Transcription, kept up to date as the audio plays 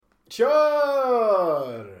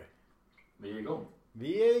Kör! Vi är igång.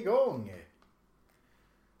 Vi är igång. Är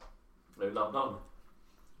du laddad?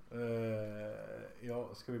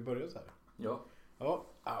 Ja, ska vi börja så här? Ja.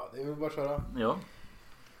 Ja, det är väl bara att köra. Ja.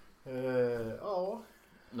 Ja.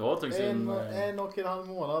 Ja, En och en halv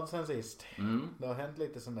månad sen sist. Det har hänt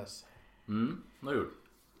lite sen dess. Det har gjort.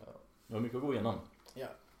 Ja. Vi har mycket att gå igenom. Ja.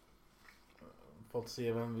 Fått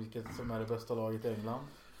se vilket som är det bästa laget i England.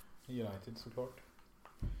 United såklart.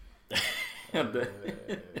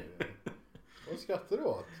 Vad skrattar du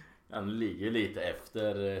åt? Han ligger lite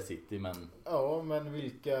efter City, men... Ja, men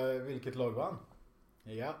vilket lag vann?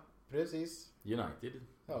 Ja, precis. United.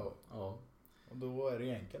 Ja. Och då är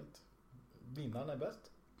det enkelt. Vinnaren är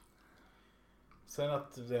bäst. Sen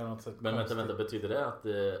att det är något sätt Men vänta, betyder det att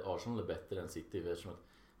Arsenal är bättre än City? Eftersom att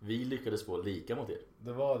vi lyckades få lika mot er.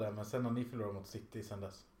 Det var det, men sen har ni förlorat mot City sen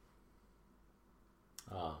dess.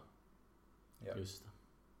 Ja. Just det.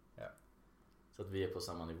 Ja. Så att vi är på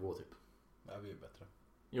samma nivå typ. Ja, vi är bättre.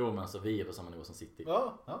 Jo, men alltså vi är på samma nivå som City.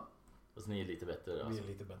 Ja. Fast ni är lite bättre. Vi alltså. är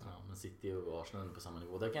lite bättre. Ja, men City och Arsenal är på samma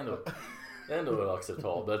nivå. Det kan ändå vara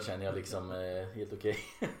acceptabelt, känner jag liksom helt okej.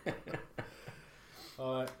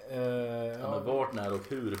 Men vart, när och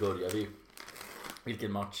hur börjar vi?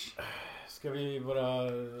 Vilken match? Ska vi bara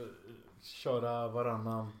köra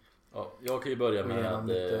varannan? Ja, jag kan ju börja med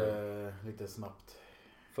att lite snabbt.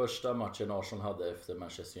 Första matchen Arsenal hade efter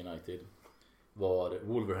Manchester United var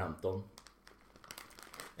Wolverhampton.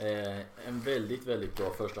 En väldigt, väldigt bra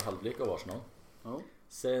första halvlek av Arsenal. Ja.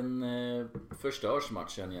 Sen förstörs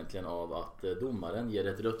matchen egentligen av att domaren ger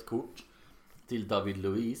ett rött kort till David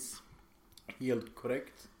Luiz. Helt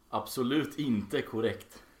korrekt. Absolut inte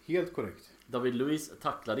korrekt. Helt korrekt. David Luiz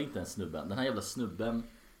tacklade inte ens snubben. Den här jävla snubben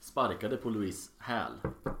sparkade på Luiz häl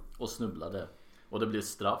och snubblade. Och det blev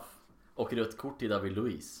straff och rött kort till David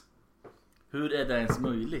Luiz. Hur är det ens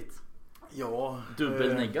möjligt? Ja.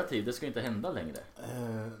 Dubbel negativ, det ska inte hända längre.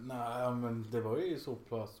 Nej, men det var ju så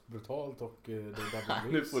pass brutalt och det David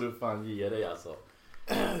Luiz. Nu får du fan ge dig alltså.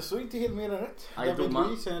 Så inte helt mer än rätt. Nej, David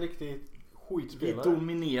Luiz är en riktig skitspelare. Vi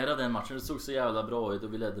dominerade den matchen, det såg så jävla bra ut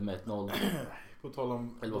och vi ledde med 1-0. På tal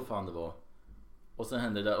om... Eller vad fan det var. Och sen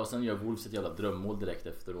hände det, och sen gör Wolves ett jävla drömmål direkt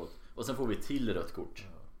efteråt. Och sen får vi till rött kort.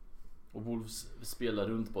 Och Wolves spelar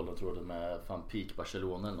runt bollen och tror att de är fan peak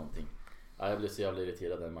Barcelona eller någonting. Ja, jag blev så jävla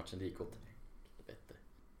irriterad den matchen, det gick åt bättre.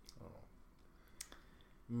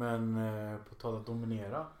 Men på tal att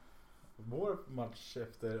dominera. Vår match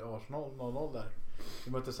efter Arsenal 0-0 där.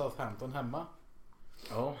 Vi mötte Southampton hemma.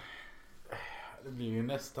 Ja. Det blir ju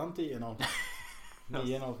nästan 10-0.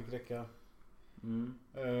 9-0 fick räcka.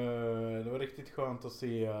 Det var riktigt skönt att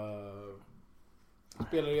se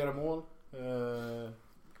spelare göra mål.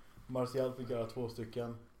 Martial fick göra 2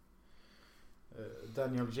 stycken.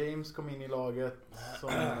 Daniel James kom in i laget som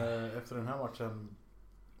efter den här matchen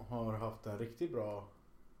har haft en riktigt bra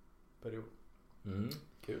period.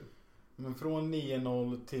 Kul. Men från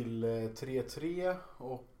 9-0 till 3-3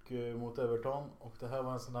 och mot Everton, och det här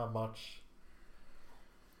var en sån här match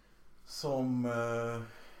som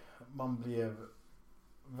man blev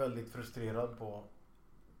väldigt frustrerad på.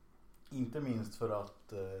 Inte minst för att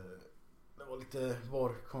det var lite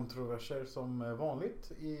VAR-kontroverser som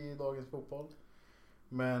vanligt i dagens fotboll.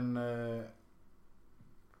 Men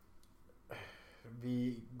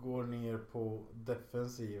vi går ner på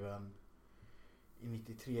defensiven i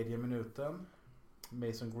 93 minuten.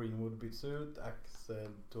 Mason Greenwood byts ut,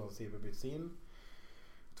 Axel Tuansebe byts in.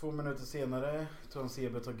 2 minuter senare,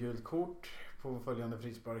 Tuansebe tar gult kort. På följande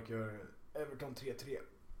frispark gör Everton 3-3.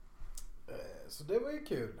 Så det var ju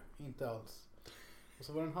kul, inte alls. Och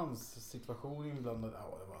så var det en hands-situation inblandad.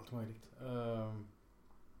 Ja, det var allt möjligt.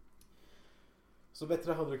 Så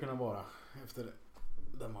bättre hade det kunnat vara efter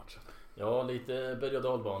den matchen. Ja, lite berg- och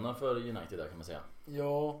dalbana för United där kan man säga.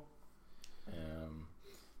 Ja.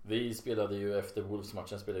 Vi spelade ju efter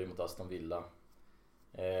Wolves-matchen spelade vi mot Aston Villa.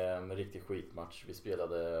 En riktig skitmatch. Vi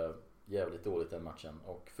spelade jävligt dåligt den matchen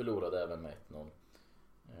och förlorade även med 1-0.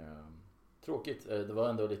 Tråkigt. Det var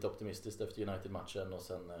ändå lite optimistiskt efter United-matchen och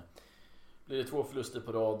sen blir det 2 förluster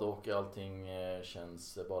på rad och allting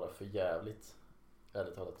känns bara för jävligt,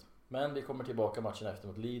 ärligt talat. Men vi kommer tillbaka matchen efter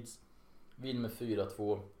mot Leeds. Vinn med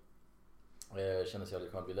 4-2. Kändes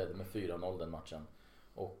jävligt skönt. Vi ledde med 4-0 den matchen.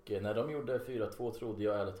 Och när de gjorde 4-2 trodde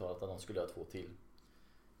jag ärligt talat att de skulle ha 2 till.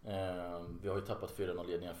 Vi har ju tappat 4-0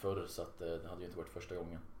 ledningar förr, så att det hade ju inte varit första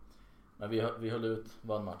gången. Men vi höll ut,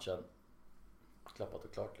 vann matchen. Klappat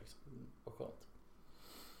och klart liksom. Vad skönt.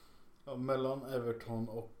 Ja, mellan Everton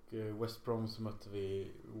och West Brom så mötte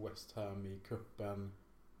vi West Ham i kuppen.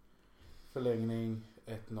 Förlängning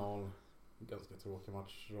 1-0. Ganska tråkig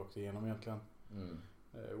match rakt igenom egentligen.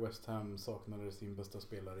 West Ham saknade sin bästa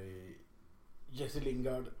spelare i Jesse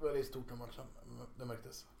Lingard väldigt stort av matchen. Det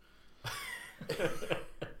märktes.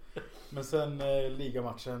 Men sen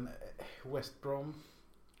ligamatchen West Brom.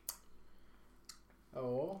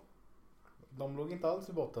 Ja, de låg inte alls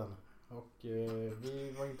i botten. Och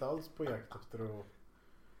vi var inte alls på jakt efter att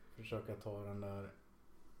försöka ta den där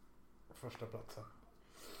första platsen.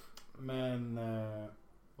 Men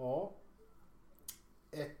ja,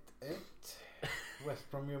 1-1.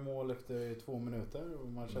 West Brom gör mål efter 2 minuter och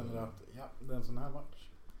man känner att ja, det är en sån här match.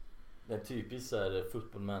 Det är en typisk så här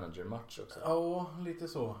football manager match också. Ja, lite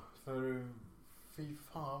så. För fy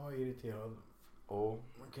fan vad irriterad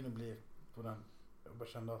man kunde bli på den. Jag bara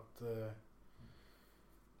kände att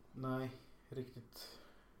nej,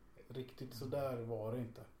 riktigt så där var det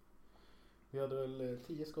inte. Vi hade väl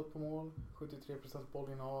 10 skott på mål, 73%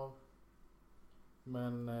 bollinnehav.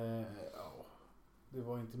 Men ja, det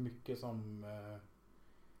var inte mycket som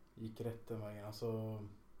gick rätt den vägen. Alltså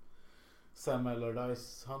Sam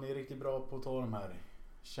Allardyce, han är riktigt bra på att ta de här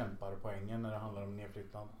kämparpoängen när det handlar om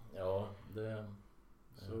nedflyttan. Ja, det...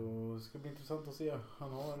 Så det ska bli intressant att se.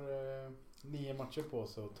 Han har 9 matcher på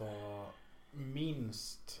sig att ta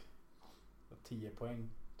minst 10 poäng,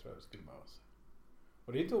 tror jag det skulle behövas.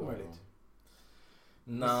 Och det är inte omöjligt.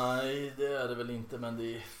 Nej, det är det väl inte, men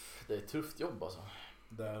det är ett tufft jobb alltså.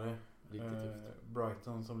 Det är det. Riktigt tufft.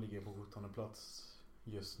 Brighton som ligger på 17:e plats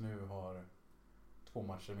just nu har 2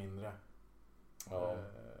 matcher mindre. Ja.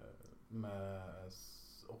 Med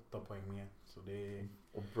 8 poäng mer. Så det är...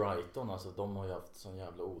 Och Brighton, alltså de har ju haft sån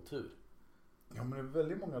jävla otur. Ja, men det är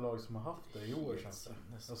väldigt många lag som har haft det i år, känns det.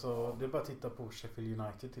 Alltså, det är bara att titta på Sheffield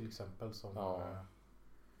United till exempel som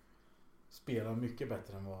spelar mycket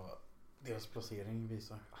bättre än vad deras placering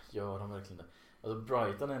visar. Gör de verkligen det? Alltså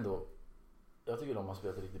Brighton ändå, jag tycker de har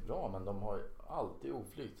spelat riktigt bra, men de har alltid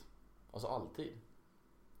oflyt. Alltså alltid.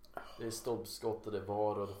 Det är stoppskott och det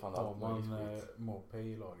var och det fan allt möjligt skit. Har man Mopay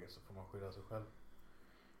i laget så får man skydda sig själv.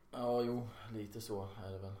 Ja, jo, lite så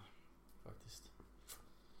är det väl faktiskt.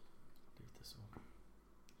 Lite så.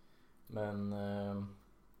 Men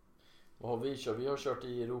vad har vi kört? Vi har kört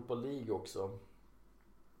i Europa League också.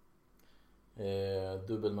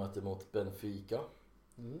 Dubbelmöte mot Benfica.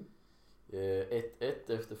 1-1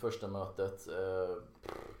 efter första mötet.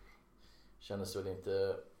 Kändes väl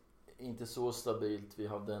inte så stabilt. Vi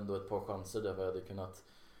hade ändå ett par chanser där vi hade kunnat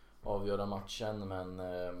avgöra matchen, men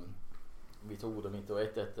vi tog dem inte. Och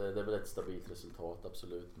 1-1, det är väl ett stabilt resultat,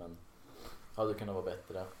 absolut, men hade kunnat vara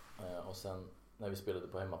bättre. Och sen när vi spelade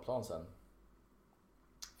på hemmaplan sen,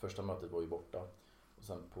 första mötet var ju borta, och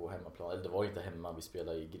sen på hemmaplan, eller det var inte hemma, vi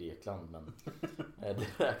spelade i Grekland, men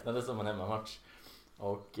det räknades som en hemmamatch.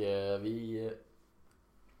 Och vi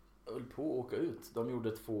höll på att åka ut. De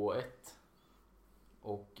gjorde 2-1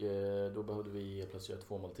 och då behövde vi plötsligt göra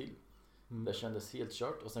 2 mål till. Det kändes helt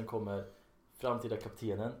kört, och sen kommer framtida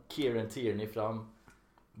kaptenen Kieran Tierney fram,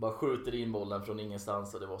 bara skjuter in bollen från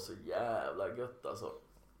ingenstans, och det var så jävla gött alltså.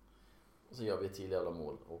 Och så gör vi ett till jävla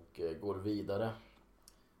mål och går vidare.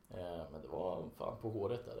 Men det var fan på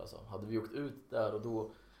håret där alltså. Hade vi åkt ut där och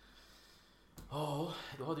då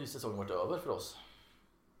hade ju säsongen varit över för oss.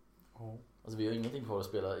 Alltså vi har ingenting kvar att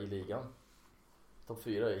spela i ligan. Topp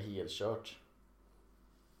 4 är helt kört.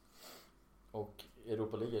 Och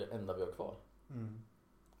Europa League är det enda vi har kvar.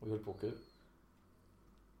 Och vi höll på att åka ut.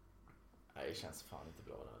 Nej, det känns fan inte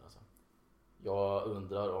bra där alltså. Jag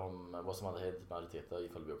undrar om vad som hade hänt med Arteta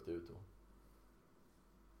ifall vi åkte ut då.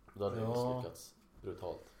 Då hade vi misslyckats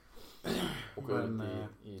brutalt. Åka ut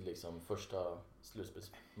i liksom första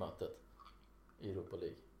slutspelsmötet i Europa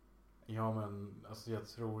League. Ja, men alltså jag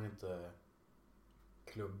tror inte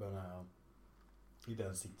klubben är i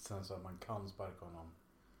den sitsen så att man kan sparka honom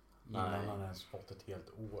innan han ens fått ett helt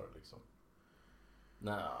år liksom.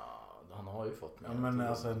 Nej, han har ju fått mer. Ja, men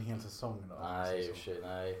alltså en hel säsong då. Nej, i och för sig,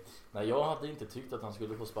 nej, jag hade inte tyckt att han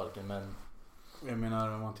skulle få sparken, men jag menar,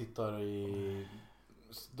 om man tittar i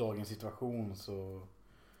dagens situation så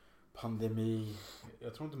pandemi,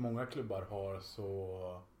 jag tror inte många klubbar har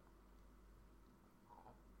så,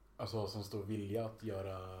 alltså som står vilja att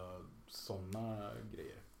göra såna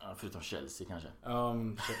grejer. Ja, förutom Chelsea kanske.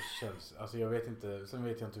 Chelsea. Alltså jag vet inte, sen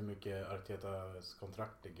vet jag inte hur mycket Artetas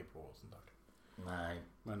kontrakt ligger på och sånt där. Nej.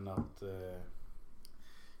 Men att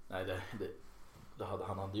nej,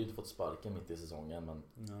 han hade ju inte fått sparken mitt i säsongen, men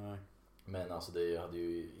nej. Men alltså det hade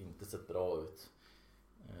ju inte sett bra ut.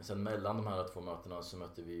 Sen mellan de här 2 mötena så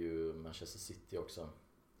mötte vi ju Manchester City också.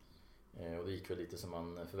 Och det gick väl lite som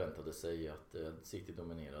man förväntade sig, att City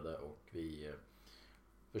dominerade och vi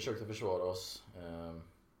försökte försvara oss.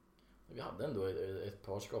 Vi hade ändå ett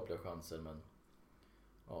par skapliga chanser, men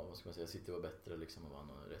vad ska man säga, City var bättre liksom och vann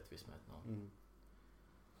rättvis med 1-0.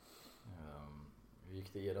 Hur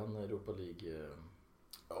gick det i eran Europa League?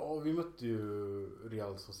 Ja, vi mötte ju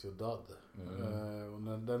Real Sociedad. Och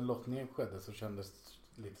när den lottningen skedde så kändes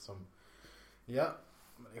det lite som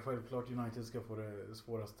men det är självklart United ska få det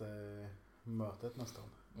svåraste mötet nästan.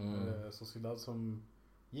 Sociedad som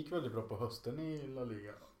gick väldigt bra på hösten i La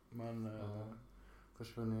Liga, men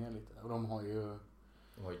försvunnit ner lite. Och de har ju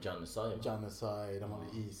Januzaj, de har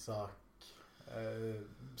Isak,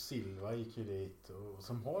 Silva gick ju dit och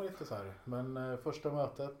som har lite så här. Men första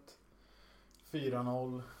mötet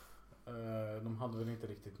 4-0. De hade väl inte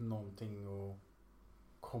riktigt någonting att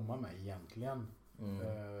komma med egentligen.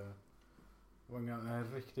 Det var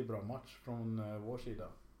en riktigt bra match från vår sida.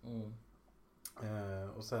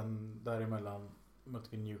 Och sen däremellan mötte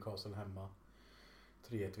vi Newcastle hemma.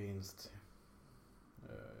 3-1 vinst.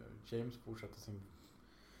 James fortsatte sin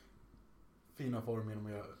fina form genom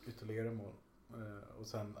att göra ytterligare mål. Och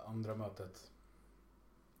sen andra mötet.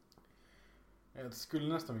 Jag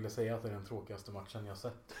skulle nästan vilja säga att det är den tråkigaste matchen jag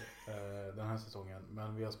sett den här säsongen.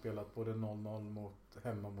 Men vi har spelat både 0-0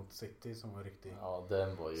 hemma mot City som var riktigt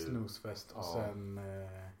den var ju snusfest. Och sen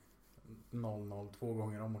 0-0 2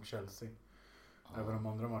 gånger om mot Chelsea. Även om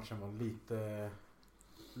andra matchen var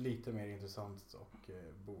lite mer intressant och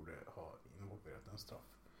borde ha involverat en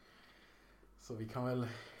straff. Så vi kan väl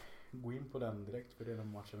gå in på den direkt, för det är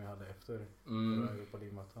den matchen vi hade efter Europa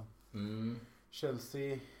League-möten.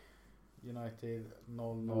 Chelsea, United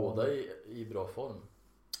 0-0. Båda i bra form.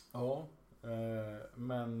 Ja,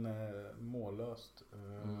 men mållöst.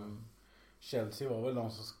 Chelsea var väl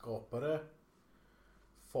de som skapade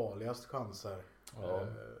farligast chanser.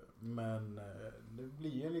 Men det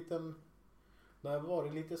blir en liten... Det har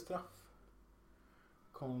varit lite straff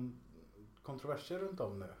kontroverser runt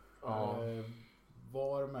om nu.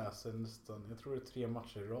 Var med sig nästan, jag tror det är 3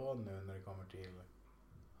 matcher i rad nu när det kommer till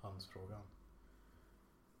handsfrågan.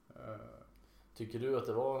 Tycker du att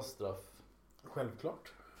det var straff?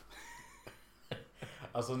 Självklart.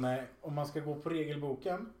 Alltså nej, om man ska gå på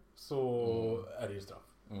regelboken så är det ju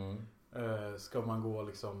straff. Ska man gå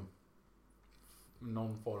liksom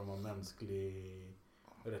någon form av mänsklig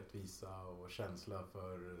rättvisa och känsla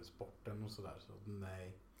för sporten och sådär, så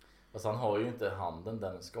nej. Alltså han har ju inte handen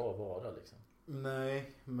där den ska vara liksom.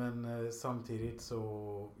 Nej, men samtidigt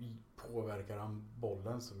så påverkar han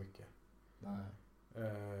bollen så mycket. Nej.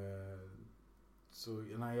 Så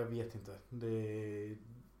nej, jag vet inte.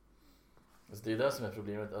 Alltså, det är det som är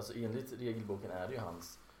problemet. Alltså enligt regelboken är det ju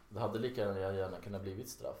hans. Det hade lika gärna kunnat blivit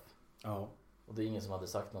straff. Ja. Och det är ingen som hade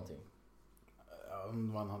sagt någonting. Ja,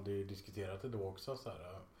 man hade ju diskuterat det då också så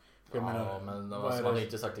här. Men alltså, man har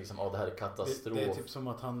inte sagt liksom, det här är katastrof. Det är typ som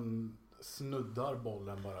att han snuddar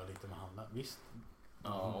bollen bara lite med handen. Visst,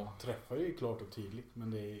 träffar ju klart och tydligt,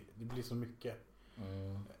 men det blir så mycket.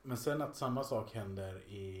 Men sen att samma sak händer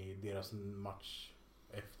i deras match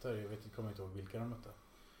efter, jag kommer inte ihåg vilka de mötte.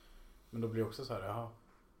 Men då blir det också så här,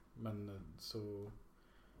 men så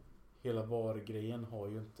hela VAR-grejen har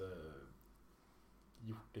ju inte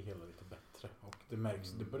gjort det hela lite bättre. Och det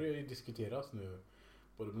märks, det börjar ju diskuteras nu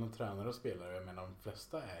både bland tränare och spelare. Jag menar, de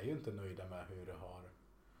flesta är ju inte nöjda med hur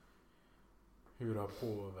det har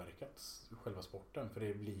påverkats själva sporten. För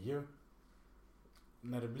det blir ju,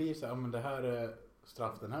 när det blir så här, men det här är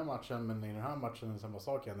straff den här matchen, men i den här matchen är det samma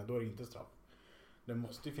sak igen, då är det inte straff. Det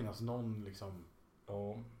måste ju finnas någon liksom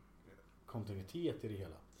kontinuitet i det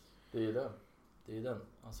hela. Det är det. Det är den.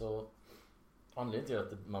 Alltså, anledningen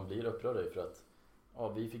till att man blir upprörd är för att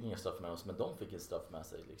vi fick ingen straff med oss, men de fick en straff med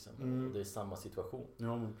sig liksom. Och det är samma situation.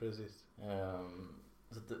 Ja, men precis.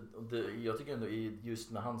 Så jag tycker ändå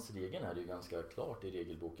just med hans regeln är det ju ganska klart i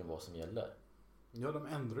regelboken vad som gäller. Ja, de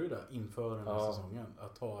ändrar ju det inför den här säsongen.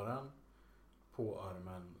 Att ta den på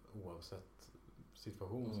armen oavsett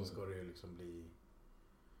situation så ska det ju liksom bli...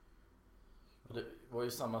 Det var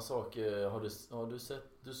ju samma sak. Har du sett,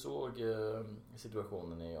 du såg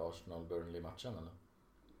situationen i Arsenal-Burnley-matchen eller?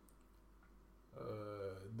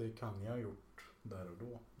 Det kan jag ha gjort där och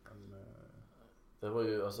då. Men, det var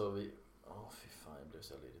ju alltså fy fan, jag blev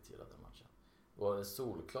så irriterad den matchen. Det var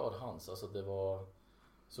solklar hands, alltså det var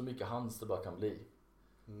så mycket hands det bara kan bli.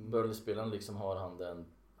 Burnley-spelaren liksom har handen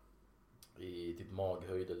i typ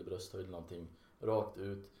maghöjd eller brösthöjd eller någonting rakt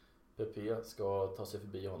ut. PP ska ta sig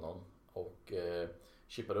förbi honom och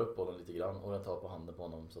chippar upp bollen lite grann och den tar på handen på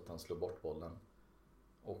honom så att han slår bort bollen.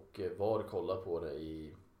 Och VAR kollar på det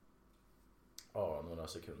i några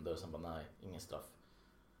sekunder, sen bara nej, ingen straff.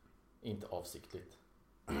 Inte avsiktligt.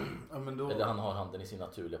 Ja, men då, eller han har handen i sin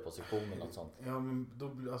naturliga position eller något sånt. Ja, men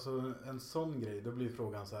då, alltså en sån grej, då blir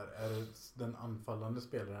frågan så här: är det den anfallande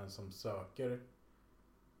spelaren som söker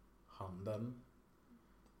handen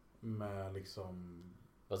med liksom...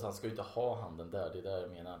 Fast han ska ju inte ha handen där, det är där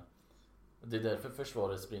jag menar. Det är därför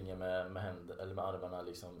försvaret springer med händer, eller med armarna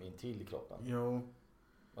liksom in till kroppen. Jo.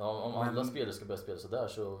 Ja, om alla spelare ska börja spela sådär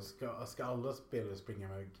så... Ska alla spelare springa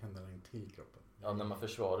med händerna in till kroppen? Ja, när man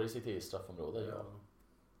försvarar i sitt eget straffområde, ja.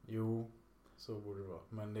 Jo, så borde det vara.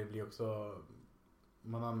 Men det blir också...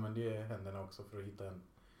 Man använder ju händerna också för att hitta en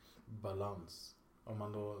balans. Om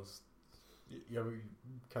man då... Jag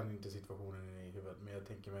kan inte situationen i huvudet, men jag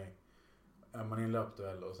tänker mig... Är man i en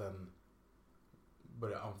löpduell och sen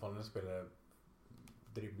börjar anfallande spelare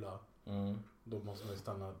dribbla, då måste man ju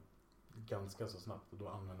stanna ganska så snabbt, och då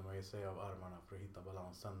använder man ju sig av armarna för att hitta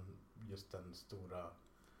balansen, just den stora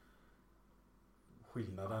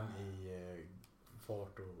skillnaden i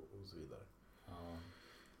fart och så vidare.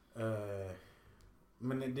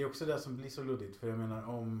 Men det är också det som blir så luddigt, för jag menar,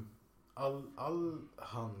 om all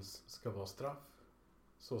hands ska vara straff,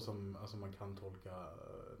 så som alltså man kan tolka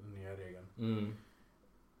den nya regeln.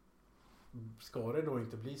 Ska det då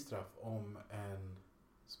inte bli straff om en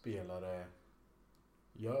spelare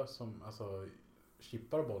gör som, alltså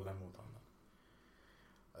chippar bollen mot handen?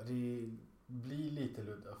 Det blir lite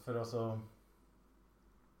ludda, för alltså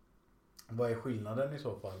vad är skillnaden i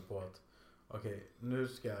så fall på att okej, nu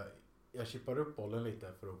ska jag chippar upp bollen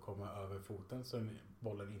lite för att komma över foten så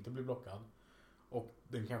bollen inte blir blockad, och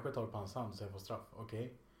den kanske tar på hans hand så jag får straff.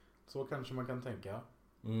 Okej, så kanske man kan tänka.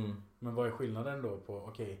 Men vad är skillnaden då på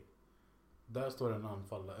okej, där står en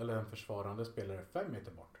anfallare eller en försvarande spelare 5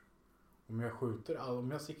 meter bort.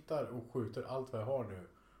 Om jag siktar och skjuter allt vad jag har nu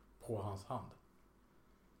på hans hand.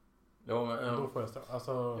 Ja, men då får jag straff.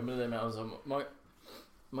 Alltså, ja, men det är med, alltså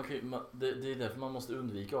det är därför man måste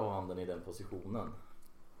undvika att ha handen i den positionen.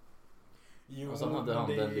 Jo, och sen hade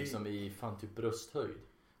handen liksom i fan typ brösthöjd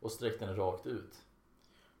och sträckte den rakt ut.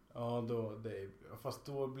 Ja, fast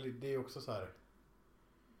då blir det också så här.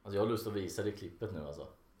 Alltså jag har lust att visa det klippet nu alltså.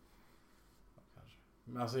 Kanske.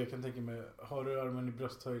 Men alltså jag kan tänka mig, har du armen i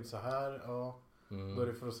brösthöjd så här, ja, då är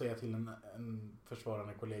det för att säga till en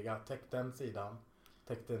försvarande kollega, täck den sidan,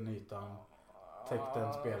 täck den ytan, täck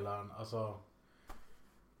den spelaren. Alltså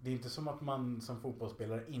det är inte som att man som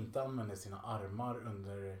fotbollsspelare inte använder sina armar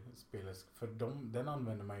under spelet, för den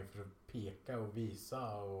använder man ju för att peka och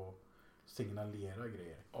visa och signalera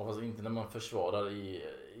grejer. Ja, fast inte när man försvarar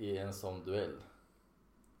i en sån duell.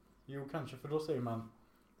 Jo, kanske, för då säger man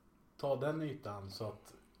ta den ytan så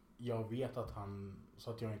att jag vet att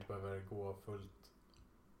så att jag inte behöver gå fullt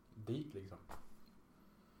dit liksom.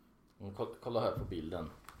 Kolla här på bilden.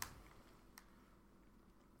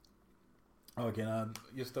 Okej,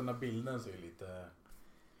 just den där bilden ser lite...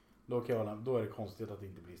 Då är det konstigt att det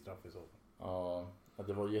inte blir straff i så fall. Ja,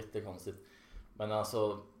 det var jättekonstigt. Men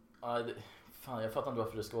alltså... Fan, jag fattar inte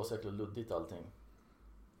varför det ska vara så jäkla luddigt allting.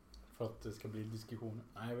 För att det ska bli diskussioner?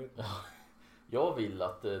 Nej, jag vet inte. Jag vill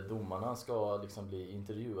att domarna ska liksom bli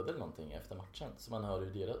intervjuade eller någonting efter matchen, så man hör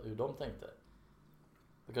hur de tänkte.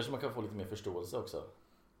 Då kanske man kan få lite mer förståelse också.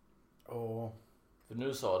 För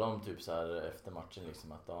nu sa de typ så här efter matchen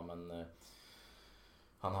liksom att ja, men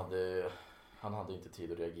han hade inte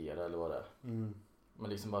tid att reagera eller vad det är. Men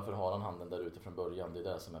liksom varför har han handen där ute från början? Det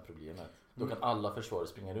är det som är problemet. Då kan alla försvarare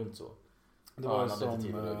springa runt så. Det var han hade inte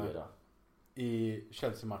tid att reagera. I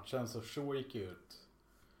Chelsea-matchen så Shaw gick ut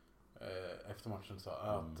efter matchen och sa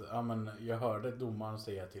att ja, men jag hörde domaren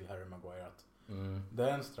säga till Harry Maguire att det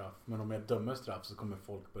är en straff, men om jag dömer straff så kommer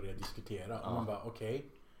folk börja diskutera. Och man bara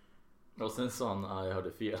okej. Och sen sa han, jag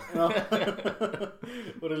hörde fel. Ja.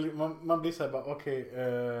 Och man blir så här bara okej.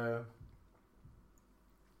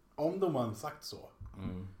 Om domaren sagt så,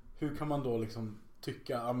 hur kan man då liksom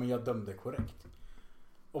tycka men jag dömde korrekt?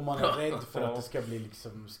 Om man är rädd för att det ska bli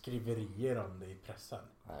liksom skriverier om det i pressen.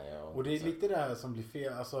 Och det är lite det här som blir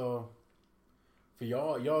fel. Alltså, för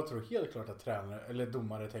jag tror helt klart att tränare eller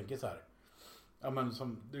domare tänker så här. Ja, men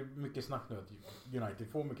det är mycket snack nu att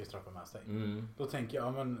United får mycket straffar med sig. Då tänker jag,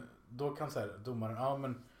 ja, men då kan så här, domaren, ja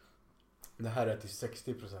men det här är till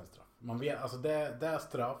 60% straff. Man vet, alltså det är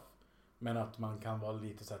straff, men att man kan vara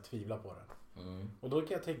lite så här tvivla på den. Och då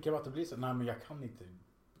kan jag tänka mig att det blir så, nej men jag kan inte.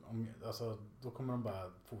 Alltså, då kommer de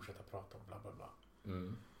bara fortsätta prata och bla bla bla.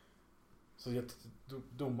 Så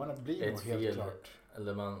domarna blir nog helt klart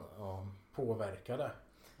eller påverkade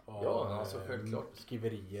av alltså, självklart.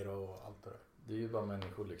 Skriverier och allt det där. Det är ju bara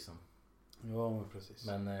människor liksom. Ja, men precis.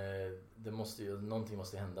 Men någonting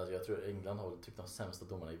måste hända. Jag tror England har tyckt de sämsta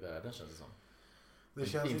domarna i världen, känns det som. Det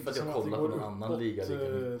känns inte för att jag som kollat på någon annan liga lika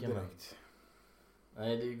mycket, direkt.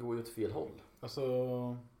 Nej, det går ju åt fel håll.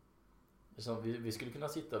 Alltså... Vi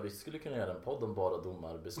skulle kunna göra en podd om bara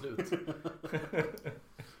domarbeslut.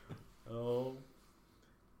 Ja.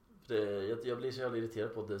 Jag blir så jävla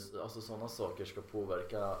irriterad på att alltså sådana saker ska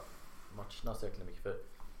påverka matcherna så jäkla mycket. För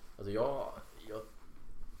alltså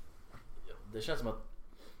det känns som att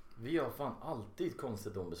vi har fan alltid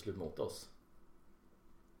konstigt dombeslut mot oss.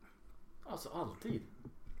 Alltså alltid.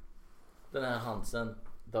 Den här Hansen,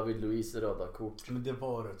 David Luiz röda kort. Men det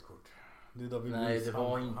var rött kort. Det är David Nej, Luiz, det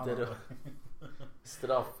var inte rött.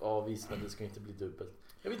 Straff, ja visst, men det ska inte bli dubbelt.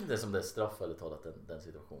 Jag vet inte ens om det är straff eller talat den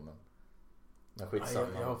situationen. Men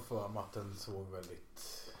skitsamma. Jag har för mig att den såg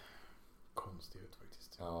väldigt konstig ut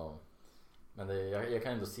faktiskt. Ja. Men jag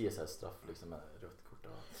kan ändå se så här straff liksom med rött kort. Ja.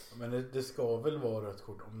 Men det ska väl vara rött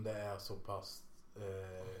kort om det är så pass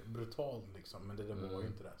brutalt liksom. Men det var ju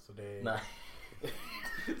inte det. Så det... Nej.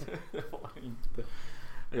 Det var inte.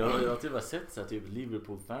 Jag har tyvärr sett så här, typ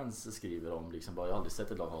Liverpool-fans skriver om liksom, bara, jag har aldrig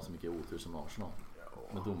sett ett lag ha så mycket otur som Arsenal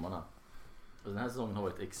med domarna. Och den här säsongen har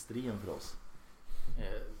varit extrem för oss.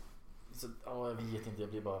 Så ja, jag vet inte, jag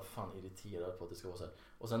blir bara fan irriterad på att det ska vara så här.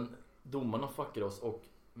 Och sen domarna fuckar oss och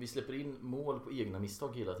vi släpper in mål på egna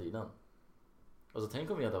misstag hela tiden. Alltså tänk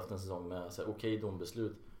om vi hade haft en säsong med så här, okej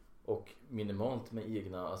dombeslut och minimalt med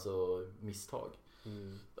egna alltså, misstag.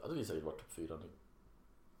 Då hade vi säkert varit topp 4 nu.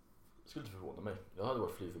 Skulle inte förvåna mig. Jag hade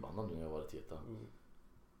varit fly förbannad nu när jag var i Teta.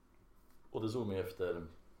 Och det såg mig efter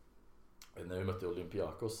när vi mötte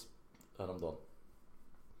Olympiakos häromdagen.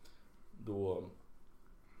 Då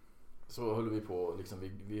så höll vi på liksom,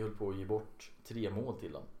 vi höll på att ge bort 3 mål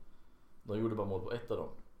till dem. De gjorde bara mål på 1 av dem.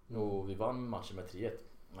 Och vi vann matchen med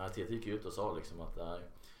 3-1. Teta gick ut och sa liksom att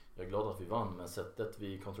jag är glad att vi vann, men sättet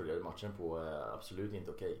vi kontrollerade matchen på är absolut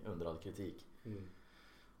inte okej, under all kritik.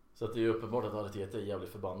 Så att det är uppenbart att Arteta är jävligt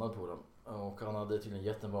förbannad på dem. Och han hade tydligen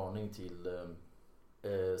gett en varning till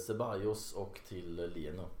Ceballos och till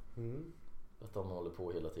Leno. Att de håller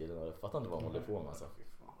på hela tiden. Jag fattar inte vad de håller på med alltså.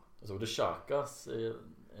 Jag såg det Xhakas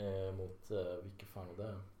mot vilka fan var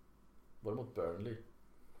det? Var det mot Burnley?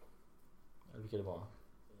 Eller vilka det var?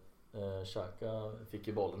 Xhaka fick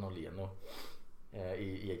ju bollen av Leno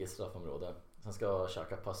i eget straffområde. Sen ska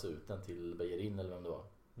Xhaka passa ut den till Bellerin eller vem det var.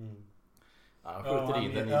 Han skjuter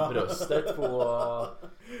in den i bröstet på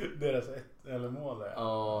deras eller mål där.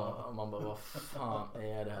 Ja, man bara vad fan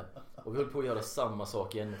är det här? Och vi höll på att göra samma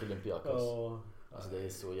sak igen mot Olympiakos. Alltså det är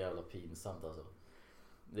så jävla pinsamt alltså.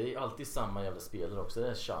 Det är alltid samma jävla spelare också. Det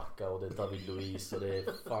är Xhaka och det är David Luiz och det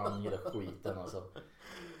är fan hela skiten alltså.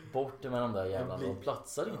 Bort med de där jävla. De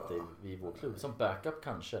platsar inte vid vår klubb. Som backup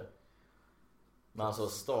kanske. Men alltså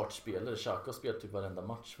startspelare. Xhaka har spelat typ varenda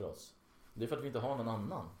match för oss. Det är för att vi inte har någon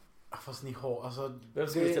annan. Fast ni har alltså. Vem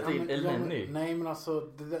ska vi sätta in? Elneny? Nej men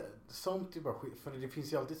alltså sånt är bara skit. För det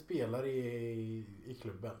finns ju alltid spelare i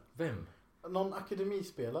klubben. Vem? Någon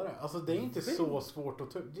akademispelare. Alltså det är inte så svårt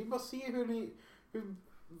att ta. Det är bara att se hur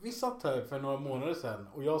vi satt här för några månader sedan.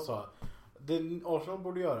 Och jag sa det Arsenal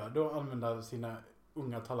borde göra. Då använda sina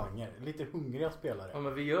unga talanger. Lite hungriga spelare. Ja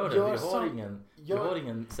men vi gör det. Vi har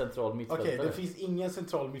ingen central mittfältare. Okej, det finns ingen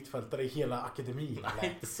central mittfältare i hela akademin.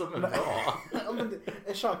 Nej, inte som en bra. Ja men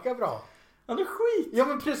är Xhaka bra? Han är skit. Ja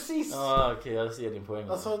men precis. Ja okej, jag ser din poäng.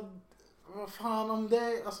 Alltså vad fan om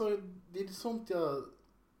det. Alltså det är sånt jag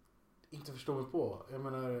inte förstår mig på. Jag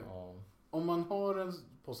menar om man har en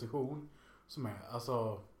position som är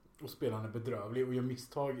alltså och spelaren är bedrövlig och gör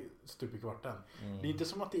misstag stup i kvarten. Det är inte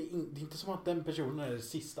som att det är inte som att den personen är det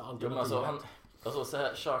sista alternativet. Ja, men alltså så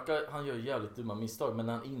här, Xhaka han gör jävligt dumma misstag, men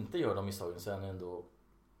när han inte gör de misstagen så är han ändå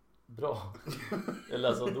bra. Eller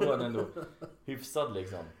alltså då är han ändå hyfsad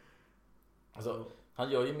liksom. Alltså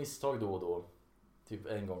han gör ju misstag då och då, typ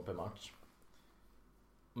en gång per match.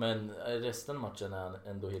 Men resten av matchen är han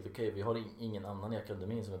ändå helt okej. Vi har ingen annan i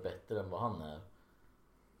akademin som är bättre än vad han är.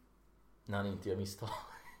 När han inte gör misstag.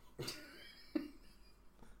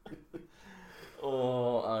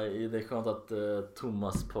 Det är skönt att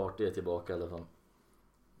Thomas Partey är tillbaka i alla fall.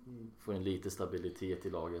 Får en lite stabilitet i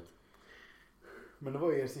laget. Men det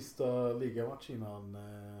var er sista ligamatch innan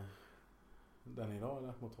den idag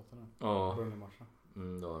eller mot Tottenham? Ja. Burnley-matchen.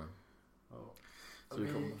 Det var det. Ja. Så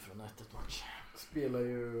vi kommer från 1-1 match.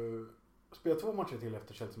 Spelar 2 matcher till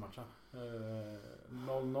efter Chelsea-matchen.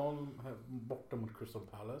 0-0 borta mot Crystal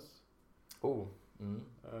Palace.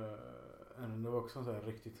 Det var också en sån här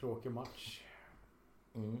riktigt tråkig match.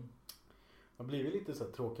 Det har blivit lite så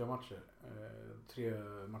här tråkiga matcher. 3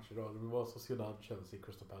 matcher idag. Det var Sociedad, Chelsea,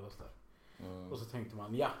 Crystal Palace där. Och så tänkte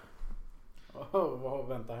man, vad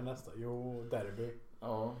väntar här nästa? Jo, derby.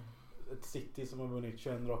 Ett City som har vunnit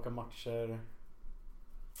 21 raka matcher.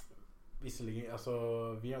 Visserligen, alltså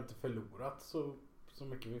vi har inte förlorat så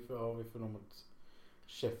mycket. Vi förlorade mot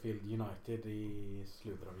Sheffield United i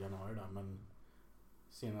slutet av januari där, men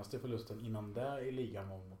senaste förlusten innan det i ligan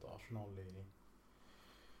var mot Arsenal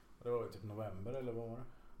Det var ju typ november eller vad var det?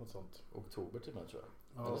 Något sånt. Oktober till och med tror jag.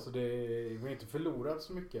 Ja, eller? så vi har inte förlorat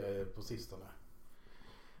så mycket på sistone.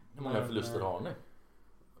 Hur många förluster har ni?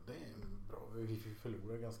 Det är bra. Vi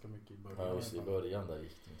förlorar ganska mycket i början. Ja, just i början där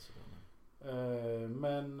gick det inte så bra.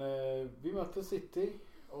 Men vi mötte City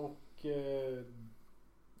och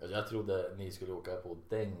Jag trodde ni skulle åka på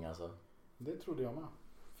däng alltså. det trodde jag med.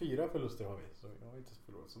 4 förluster har vi, så jag har inte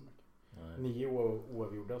förlorat så mycket. Nej. 9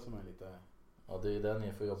 oavgjorda som är lite... Ja, det är det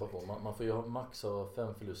ni får jobba på. Man får ju ha max av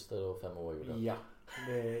 5 förluster och 5 oavgjorda. Ja,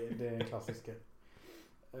 det är en klassiker.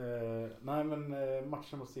 Nej men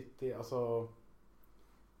matchen mot City, alltså...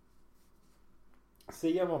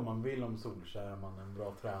 Säga vad man vill om Solskjaer, är man en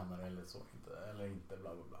bra tränare eller så, eller inte,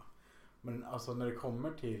 bla bla bla. Men alltså när det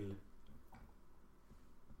kommer till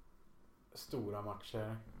stora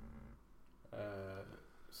matcher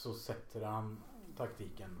så sätter han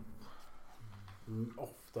taktiken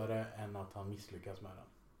oftare än att han misslyckas med den.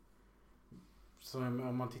 Så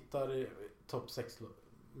om man tittar i topp 6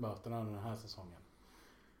 mötena den här säsongen.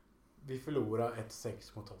 Vi förlorar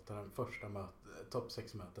 1-6 mot Tottenham, första topp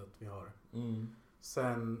 6 mötet vi har.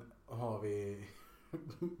 Sen har vi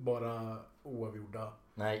bara oavgjorda.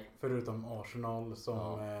 Nej. Förutom Arsenal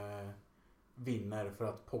som vinner för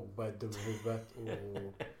att Pogba är dum i huvudet och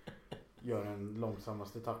gör den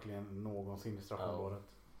långsammaste tacklingen någonsin i straffområdet.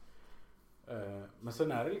 Men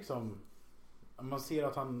sen är det liksom, man ser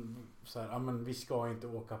att han så här, men vi ska inte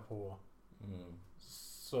åka på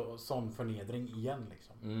sån förnedring igen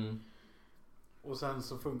liksom. Och sen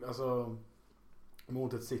så funkar, alltså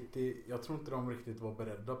mot ett City, jag tror inte de riktigt var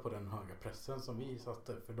beredda på den höga pressen som vi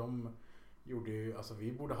satte, för de gjorde ju, alltså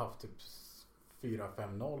vi borde haft typ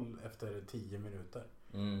 4-5-0 efter 10 minuter.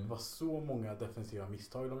 Det var så många defensiva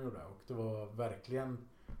misstag de gjorde och det var verkligen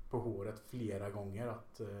på håret flera gånger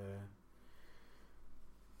att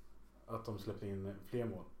de släppte in fler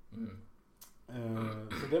mål.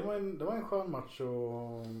 Så det var en skön match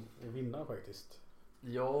att vinna faktiskt.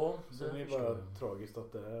 Ja, så det är bara tragiskt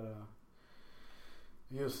att det är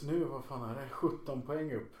just nu, vad fan är det? 17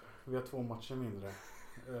 poäng upp. Vi har 2 matcher mindre.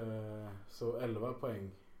 Så 11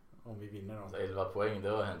 poäng om vi vinner dem. 11 poäng, det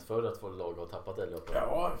har hänt förr att få lag har tappat 11 poäng.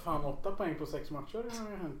 Ja, fan 8 poäng på 6 matcher har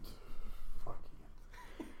ju hänt. Fucking.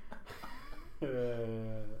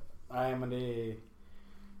 Nej, men det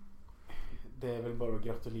är väl bara att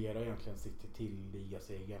gratulera egentligen City till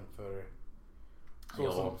ligasegern, för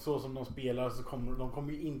så som de spelar så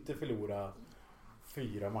kommer ju inte förlora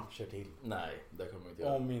 4 matcher till. Nej, det kommer de inte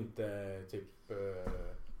göra. Om inte typ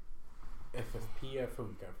FFP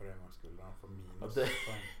funkar för en gångs skull. Han får minus.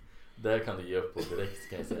 Där kan du ge upp på direkt,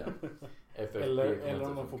 kan jag säga. FFP eller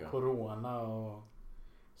om de får corona och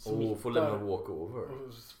får lämna walkover.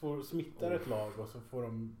 Och får smittar ett lag och så får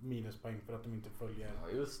de minuspoäng för att de inte följer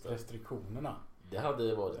restriktionerna. Det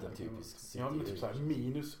hade varit en typisk City. Ja, men typ så här,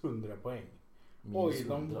 minus 100 poäng. Minus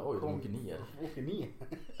 100, de åker ner.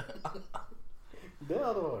 Det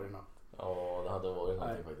hade varit något. Ja, det hade varit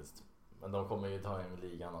någonting faktiskt. Men de kommer ju ta hem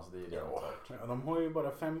ligan, alltså det är ju redan klart. Ja, de har ju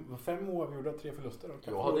bara 5 oavgjorda, 3 förluster.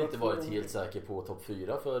 Jag hade inte varit helt säker på topp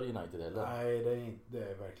 4 för United heller. Nej, det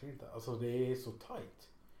är verkligen inte. Alltså det är så tight.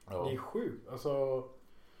 Ja. Det är sjukt. Alltså,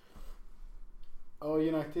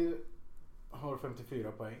 United har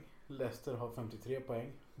 54 poäng. Leicester har 53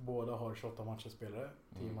 poäng. Båda har 28 matcher spelare.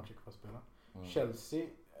 10 matcher kvar att spela. Chelsea,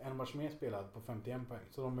 en match mer spelad på 51 poäng.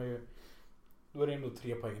 Så de är ju, då är det ändå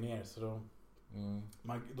 3 poäng ner. Så då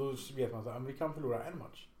vet man att vi kan förlora en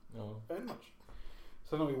match. Ja. En match.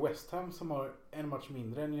 Sen har vi West Ham som har en match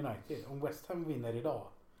mindre än United. Om West Ham vinner idag,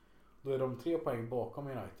 då är de 3 poäng bakom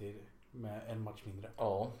United med en match mindre.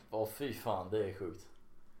 Ja, fy fan, det är sjukt.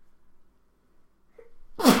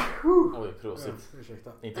 Oj, prosit.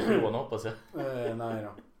 Ursäkta. Inte corona hoppas jag. Nej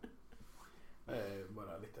då.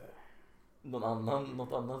 Bara lite.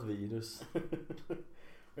 Något annat virus.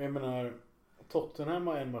 Jag menar, Tottenham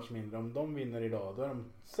har en match mindre. Om de vinner idag, då är de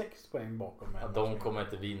 6 poäng bakom. Ja, de kommer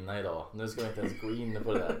inte vinna idag. Nu ska vi inte ens gå in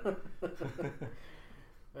på det där.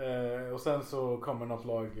 Och sen så kommer något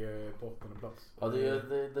lag på 8:e plats. Ja,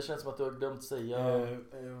 det känns som att du har glömt säga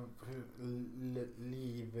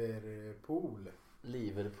Liverpool,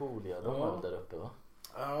 ja. De var där uppe, va?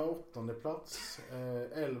 Ja, 8:e plats.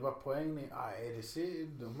 11 poäng. Nej,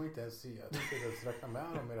 de har inte ens räkna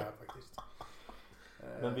med dem i det här faktiskt.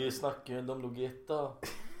 Men vi snackar ju, de låg etta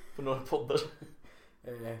på några poddar.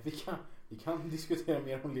 Vi kan diskutera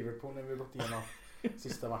mer om Liverpool när vi har gått igenom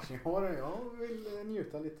sista matchen. Jag vill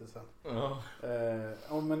njuta lite sen. Ja.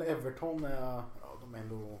 Men Everton är, de är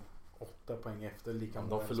ändå 8 poäng efter.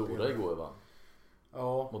 De förlorade igår, va?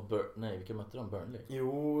 Ja. Mot vilka mötte de? Burnley?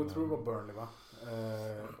 Jo, jag tror det var Burnley, va?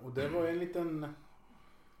 Och det var en liten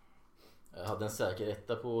Jag hade en säker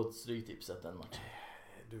etta på stryktipset den matchen.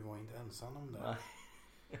 Du var inte ensam om det. Nej.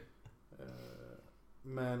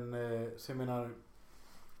 Men så jag menar,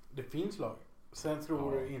 det finns lag. Sen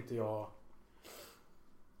tror inte jag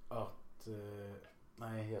att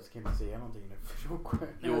nej, jag ska inte säga någonting nu.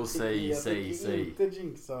 Jo, säg. Jag tänker inte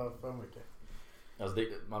jinxa för mycket. Alltså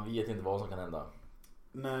man vet inte vad som kan hända.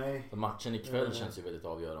 Nej. Så matchen ikväll känns ju väldigt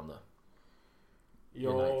avgörande.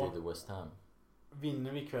 Ja, United West Ham.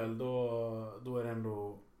 vinner vi ikväll då är det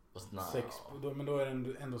ändå då är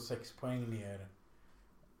det ändå 6 poäng ner.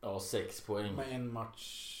 Ja, 6 poäng. Med en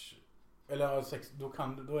match. Eller 6, då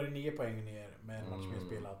är det 9 poäng ner med en match mer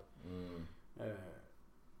spelad.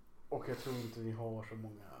 Och jag tror inte vi har så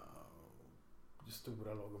många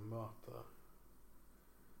stora lag att möta.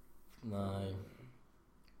 Nej.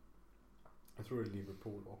 Jag tror det är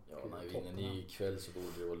Liverpool och vinner ni ikväll så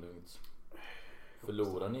borde det vara lugnt.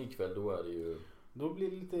 Förlorar ni ikväll då är det ju... Då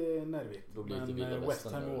blir det lite nervigt. Då blir det men lite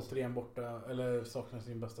West Ham återigen borta. Eller saknar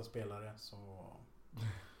sin bästa spelare. Så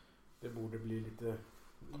det borde bli lite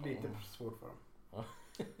svårt för dem. Ja.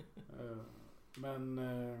 Men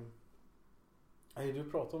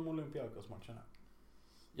du pratade om Olympiakos-matchen här.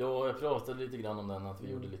 Ja, jag pratade lite grann om den. Att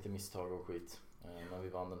vi gjorde lite misstag och skit. Men vi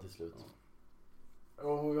vann den till slut.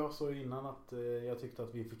 Och jag sa innan att jag tyckte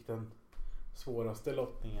att vi fick den svåraste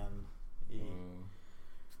lottningen i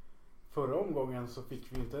förra omgången, så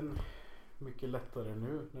fick vi inte en mycket lättare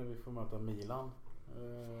nu när vi får möta Milan.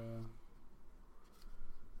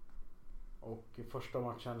 Och första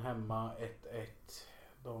matchen hemma 1-1.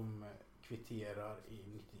 De kvitterar i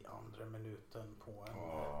 92 minuten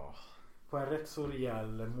på en rätt så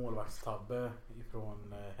rejäl målvaktstabbe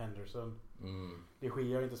ifrån Henderson. De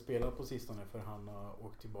Gea har inte spelat på sistone för han har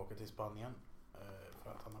åkt tillbaka till Spanien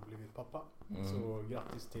för att han har blivit pappa. Så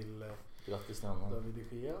grattis till honom. David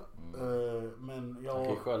De Gea. Men jag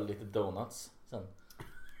kan ju skölja lite donuts sen.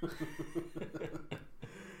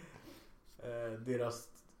 Deras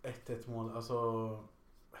 1-1 mål, alltså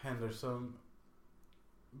Henderson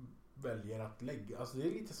väljer att lägga, alltså det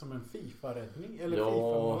är lite som en FIFA-räddning eller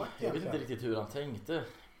FIFA-mål. Jag vet inte riktigt hur han tänkte.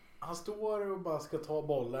 Han står och bara ska ta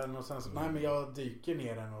bollen och sen så, nej men jag dyker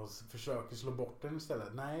ner den och försöker slå bort den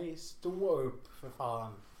istället. Nej, stå upp för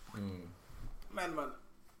fan. Men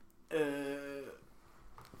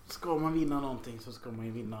ska man vinna någonting så ska man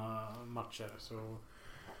ju vinna matcher, så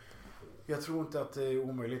jag tror inte att det är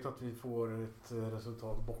omöjligt att vi får ett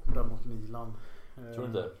resultat borta mot Milan. Tror du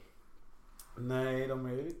inte? Nej, de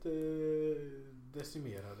är lite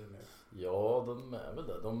decimerade nu. Ja, de är väl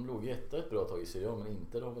det. De låg ett bra tag i Serie A, men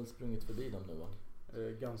Inter har väl sprungit förbi dem nu, va?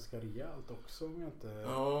 Ganska rejält också om jag inte...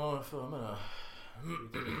 Ja, för mig det.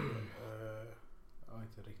 Ja,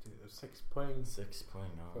 inte riktigt. 6 poäng. 6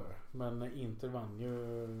 poäng, ja. Men Inter vann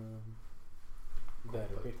ju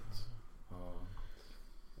derbyt. Ja.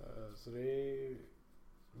 Så det är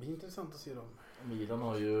intressant att se dem. Milan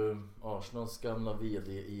har ju Arsenals gamla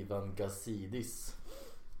vd Ivan Gazidis.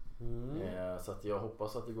 Så att jag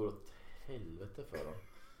hoppas att det går åt helvete för dem.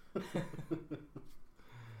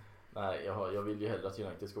 Nej, jag vill ju hellre att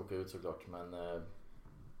United ska åka ut såklart, men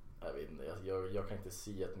jag vet inte, jag kan inte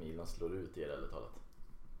se att Milan slår ut er, ärligt talat.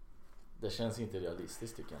 Det känns inte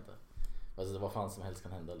realistiskt, tycker jag inte. Alltså vad fan som helst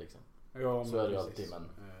kan hända liksom. Ja, så är det ju alltid, men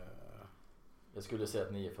jag skulle säga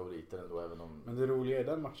att ni är favoriter ändå, även om... Men det roliga i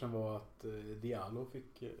den matchen var att Diallo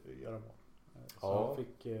fick göra mål. Så han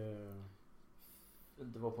fick...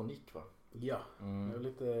 Det var på nick, va? Ja, det var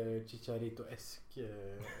lite Chicharito-esk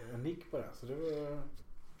nick på det. Så det var...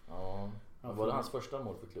 Ja, var det hans första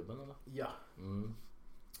mål för klubben, eller? Ja.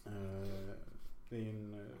 Det är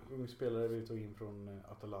en ung spelare vi tog in från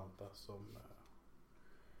Atalanta som...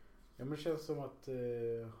 Ja, men det känns som att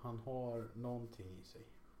han har någonting i sig.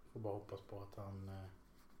 Får bara hoppas på att han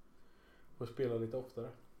får spela lite oftare.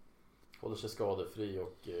 Håller sig skadefri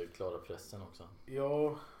och klarar pressen också.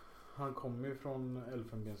 Ja, han kommer ju från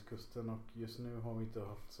Elfenbenskusten och just nu har vi inte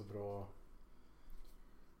haft så bra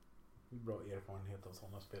erfarenhet av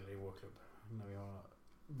sådana spelare i vår klubb. När vi har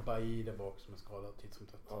Bailly där bak som är skadad titt som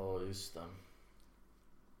tätt. Ja, just det.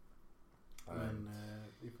 Men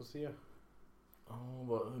vi får se.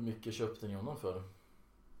 Hur mycket köpte ni honom för?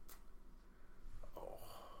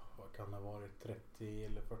 Vad kan det ha varit? 30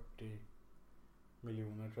 eller 40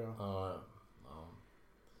 miljoner tror jag. Ja.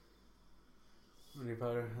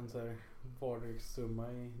 Ungefär en så här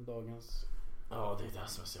vardagssumma i dagens. Ja, det är det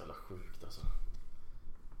som är så jävla sjukt alltså.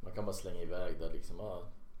 Man kan bara slänga iväg där liksom.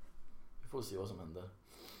 Vi får se vad som händer.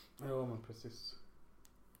 Ja, men precis.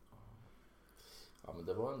 Ja, men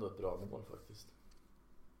det var ändå ett bra mål faktiskt.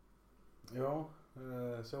 Ja,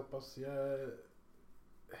 så jag hoppas. Jag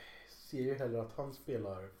ser ju hellre att han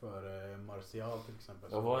spelar för Martial till exempel.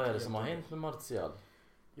 Ja, vad är det som har hänt med Martial?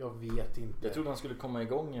 Jag vet inte. Jag trodde han skulle komma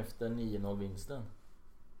igång efter 9-0 vinsten.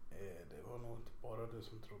 Det var nog inte bara du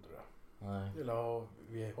som trodde det. Nej. Eller ja,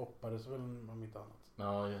 vi hoppades väl om inte annat.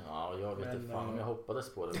 Ja, jag vet inte fan om jag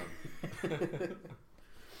hoppades på det. Men...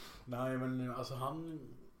 Nej, men alltså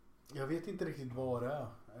jag vet inte riktigt vad det är.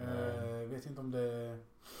 Jag vet inte om det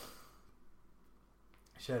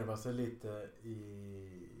kärvar sig lite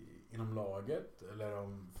inom laget. Eller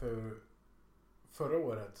om förra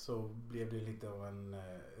året så blev det lite av en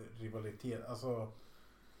rivalitet. Alltså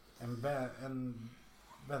en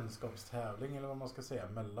vänskapstävling eller vad man ska säga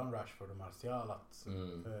mellan Rashford och Martial. Att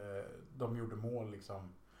de gjorde mål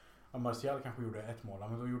liksom. Ja, Martial kanske gjorde 1 mål,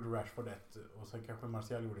 men då gjorde Rashford 1 och sen kanske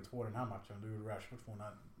Martial gjorde 2 den här matchen. Då gjorde Rashford 2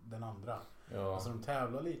 den andra. Ja. Alltså de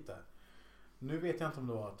tävlar lite. Nu vet jag inte om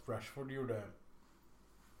det var att Rashford gjorde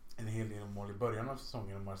en hel del mål i början av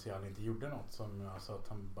säsongen och Martial inte gjorde något som alltså att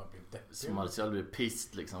han bara blev deppig. Så Martial blev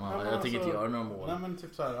pissed liksom. Ja, jag tänker inte göra några mål. Nej men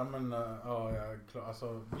typ så här,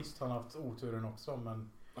 alltså visst han har haft oturen också,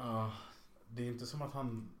 men det är inte som att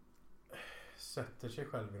han sätter sig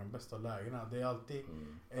själv i de bästa lägena. Det är alltid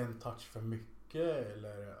en touch för mycket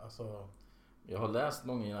eller alltså. Jag har läst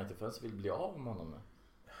många United-fans vill bli av med honom.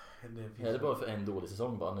 Är det bara för en dålig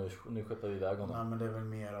säsong bara? Nu skeppar vi iväg honom. Nej, men det är väl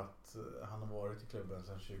mer att han har varit i klubben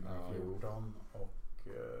sedan 2014 och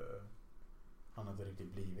han har inte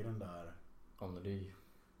riktigt blivit den där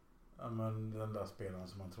den där spelaren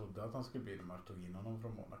som man trodde att han skulle bli när man tog in honom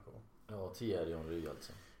från Monaco. Ja, Thierry Henry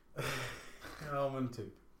alltså. Ja, men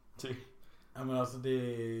typ. Ja, men alltså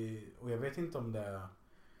det, och jag vet inte om det är.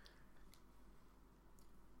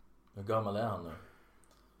 Hur gammal är han nu?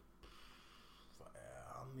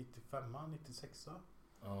 Han 95, 96.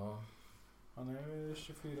 Ja. Han är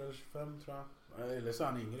 24 eller 25 tror jag. Eller så är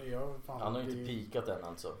han yngre. Han har inte pikat än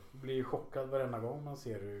alltså. Blir chockad varenda gång man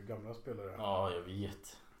ser hur gamla spelare är. Ja, jag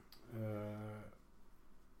vet.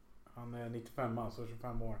 Han är 95, alltså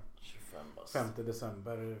 25 år. 25 bast. 5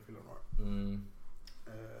 december fyller han år.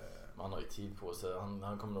 Man har ju tid på sig.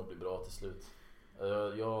 Han kommer nog bli bra till slut.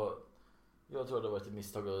 Jag tror det har varit ett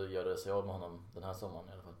misstag att göra sig av med honom den här sommaren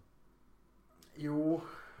i alla fall. Jo,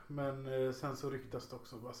 men sen så ryktas det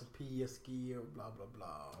också alltså PSG och bla bla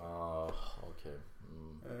bla. Okej.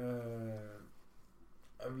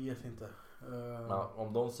 Jag vet inte.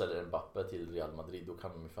 Om de säljer Mbappé till Real Madrid då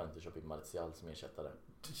kan de ju fan inte köpa in Martial som ersättare.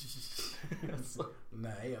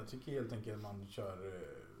 Nej, jag tycker helt enkelt att man kör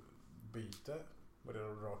byte. Var det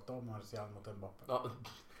rakt av Martial mot Mbappé? Ja.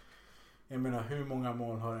 Jag menar, hur många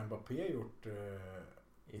mål har Mbappé gjort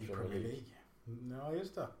i Premier League? Ja,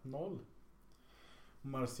 just det. 0.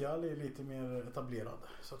 Martial är lite mer etablerad,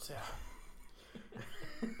 så att säga.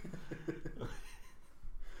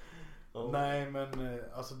 Nej, men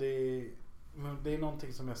alltså det är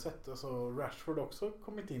någonting som jag sett. Alltså Rashford också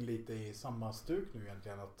kommit in lite i samma stuk nu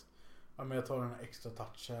egentligen. Att men jag tar den här extra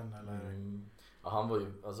touchen eller... Ja, han var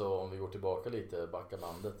ju, alltså om vi går tillbaka lite, backa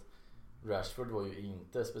bandet. Rashford var ju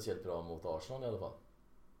inte speciellt bra mot Arsenal i alla fall.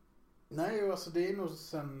 Nej, alltså det är nog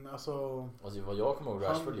sen, alltså vad jag kommer ihåg,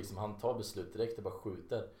 Rashford liksom, han tar beslut direkt och bara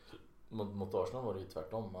skjuter. Mot Arsenal var det ju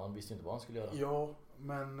tvärtom, han visste inte vad han skulle göra. Ja,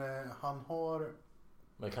 men han har...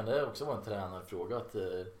 Men kan det också vara en tränarfråga att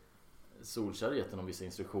Solskjaer gett honom vissa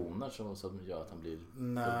instruktioner som gör att han blir...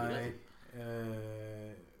 Nej,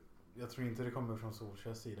 jag tror inte det kommer från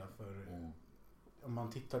Solskjaers sida för... Om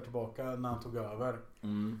man tittar tillbaka när han tog över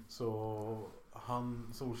så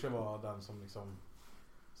Solskjaer var den som liksom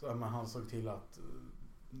han såg till att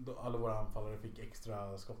alla våra anfallare fick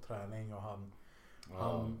extra skotträning och han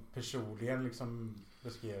personligen liksom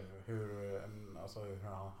beskrev hur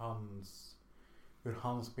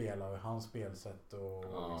han spelar och hans spelsätt och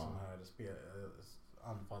liksom här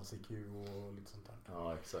anfalls-IQ och lite sånt där.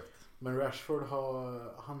 Ja, exakt. Men Rashford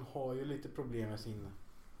har ju lite problem med sin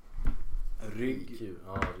rygg.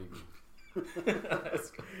 Ja, rygg.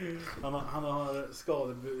 Han har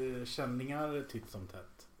skadekänningar titt som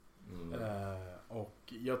tätt. Och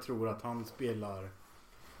jag tror att han spelar,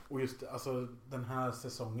 och just alltså den här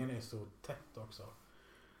säsongen är så tätt också.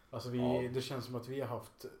 Alltså det känns som att vi har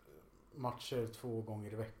haft matcher 2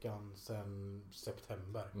 gånger i veckan sedan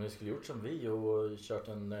september. Men det skulle gjort som vi och kört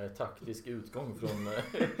en taktisk utgång från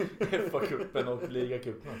FA-cupen och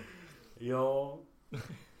Liga-cupen. Ja,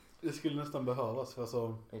 det skulle nästan behövas för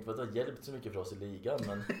alltså... Inte för att det har hjälpt så mycket för oss i ligan,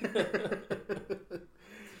 men...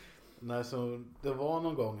 Nej, så det var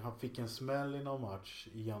någon gång han fick en smäll i någon match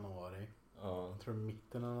i januari. Jag tror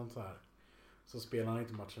mitten eller något så här. Så spelade han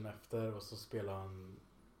inte matchen efter och så spelade han...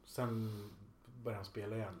 Sen började han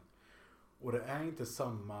spela igen. Och det är inte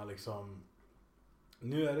samma liksom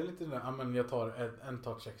Nu är det lite där, men jag tar en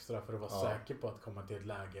touch extra för att vara säker på att komma till ett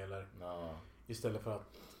läge eller istället för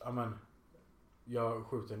att jag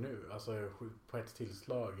skjuter nu, alltså jag skjuter på ett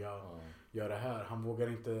tillslag, jag gör det här. Han vågar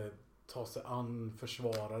inte ta sig an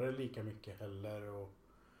försvarare lika mycket heller och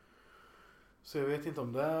så jag vet inte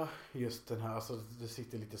om det är just den här, alltså det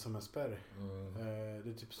sitter lite som en spärr. Det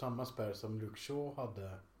är typ samma spärr som Luke Shaw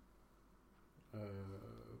hade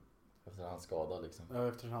efter hans skada liksom. Ja,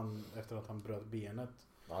 efter att han bröt benet.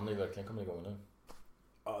 Han är ju verkligen kommit igång nu.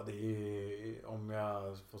 Ja, det är, om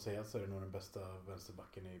jag får säga så är det nog den bästa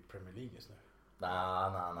vänsterbacken i Premier League just nu.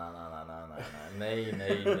 Nej.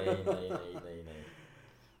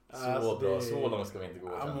 Så bra, så långt ska vi inte gå.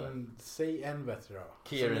 Ja, men säg en bättre då.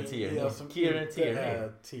 Kieran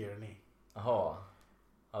Tierney. Jaha.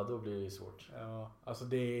 Ja, då blir det svårt. Ja, alltså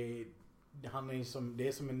det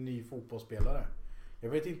är som en ny fotbollsspelare. Jag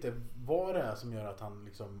vet inte vad det är som gör att han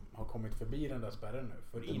liksom har kommit förbi den där spärren nu.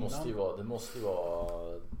 För det måste ju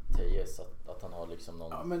vara Tejes att han har liksom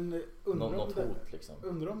något hot liksom.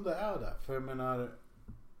 Undrar om det är det. För jag menar,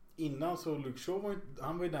 innan så Luke Shaw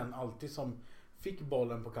han var ju den alltid som fick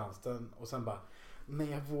bollen på kanten och sen bara, nej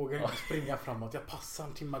jag vågar inte springa framåt. Jag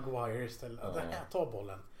passar till Maguire istället. Ta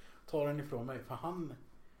bollen. Ta den ifrån mig. För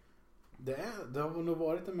det har nog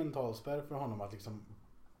varit en mental spärr för honom att liksom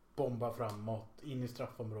bomba framåt, in i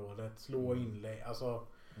straffområdet, slå inlägg. Alltså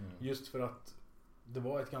just för att det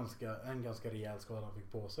var en ganska rejäl skada han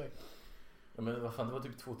fick på sig. Ja, men vad fan, det var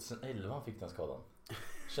typ 2011 han fick den skadan.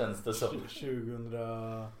 Känns det som 2000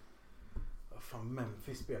 vad fan,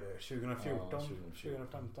 Memphis spelade 2014,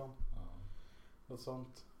 2015. Något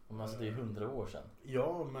sånt. Men alltså det är 100 år sedan.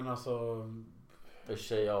 Ja, men alltså för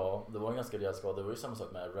sig, det var en ganska rejäl skada. Det var ju samma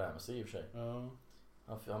sak med Ramsey i och för sig. Ja.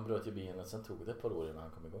 Han bröt ju benet, sen tog det ett par år innan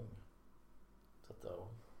han kom igång. Så att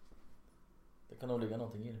det kan nog ligga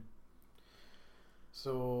någonting i det.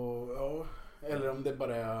 Så eller om det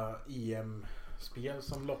bara är EM-spel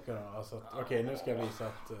som lockar. Alltså okej, nu ska jag visa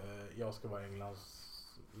att jag ska vara Englands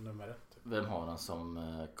nummer 1. Vem har han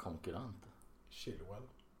som konkurrent? Chilwell.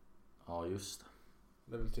 Ja, just det.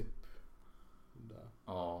 Det är väl typ där.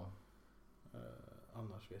 Ja.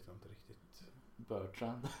 Annars vet jag inte riktigt.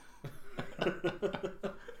 Bertrand.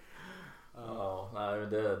 Nej, men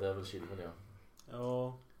det är väl Chilwell, ja.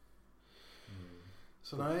 Ja.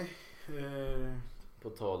 Så nej. På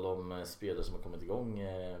tal om spelare som har kommit igång,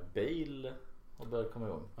 Bale har börjat komma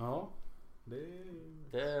igång. Ja.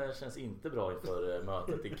 Det känns inte bra inför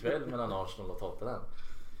mötet ikväll mellan Arsenal och Tottenham.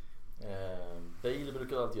 Bale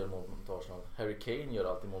brukar alltid göra mål mot Arsenal. Harry Kane gör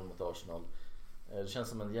alltid mål mot Arsenal. Det känns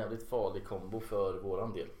som en jävligt farlig kombo för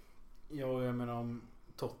våran del. Ja, jag menar om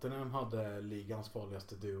Tottenham hade ligans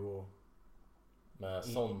farligaste duo med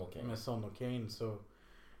Son och Kane. Med Son och Kane så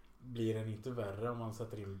blir den inte värre om man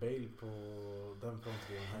sätter in Bale på den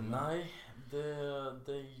fronttrion. Nej, det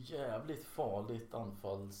är jävligt farligt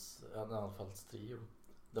anfallstrio.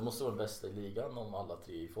 Det måste vara den bästa i ligan om alla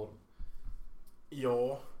tre är i form.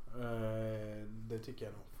 Ja, det tycker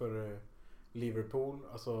jag nog. För Liverpool,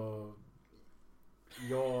 alltså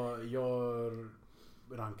jag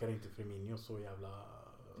rankar inte Firmino så jävla.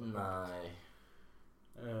 Nej.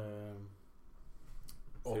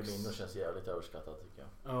 Firmino känns jävligt överskattad tycker jag.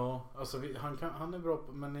 Ja, alltså han är bra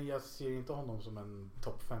på, men jag ser inte honom som en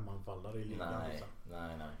topp 5 anfallare i ligan.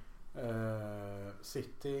 Nej.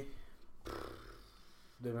 City,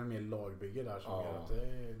 det är väl mer lagbygge där som gör att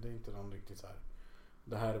det är inte någon riktigt så här.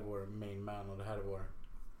 Det här är vår main man och det här är vår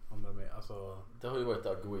andra med. Alltså det har ju varit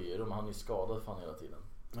Agüero, men han är ju skadad fan hela tiden.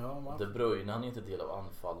 Ja, De Bruyne, han är inte del av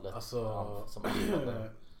anfallet. Alltså som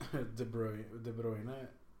De Bruyne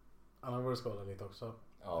han har varit skadad lite också.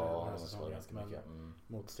 Ja, han har skadad ganska mycket.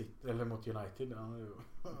 Mot City eller mot United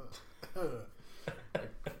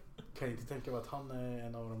kan inte tänka mig att han är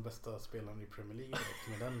en av de bästa spelarna i Premier League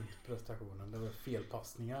med den prestationen. Det var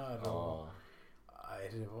felpassningar och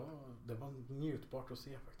nej, det var njutbart att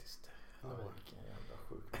se faktiskt. Vilken jävla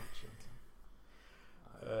sjuk match egentligen.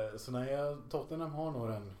 Så nej, Tottenham har nog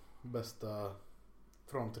den bästa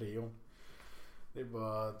fronttrion. Det är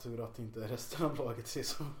bara tur att inte resten av laget ser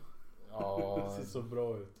så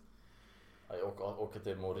bra ut. Och att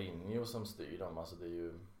det är Mourinho som styr dem. Alltså det är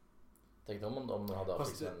ju. Tänk om de hade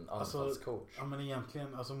haft en anfallscoach. Ja, men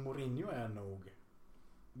egentligen, alltså Mourinho är nog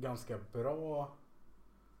ganska bra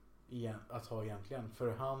att ha egentligen.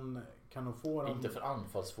 För han kan nog få inte för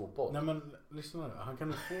anfallsfotboll. Nej, men lyssna nu. Han kan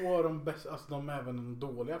nog få de bästa, alltså även de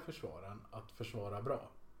dåliga försvaren att försvara bra.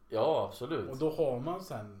 Ja, absolut. Och då har man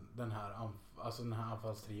sen den här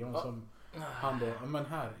anfallstrion som han då, men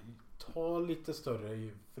här, ta lite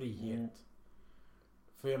större frihet.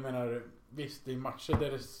 För jag menar, visst det är matcher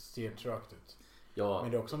där det ser trögt ut. Ja.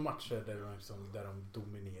 Men det är också matcher där de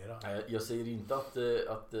dominerar. Jag säger inte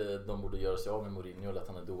att de borde göra sig av med Mourinho eller att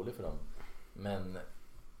han är dålig för dem. Men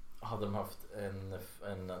hade de haft en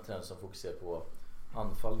tränare som fokuserar på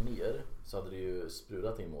anfall mer, så hade det ju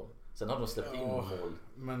sprutat in mål. Sen hade de släppt in mål.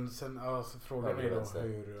 Men sen alltså, frågan är då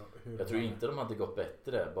hur jag tror inte de hade gått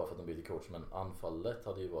bättre bara för att de byter coach, men anfallet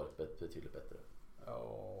hade ju varit betydligt bättre.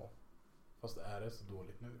 Ja, fast är det så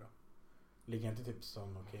dåligt nu då? Ligger inte typ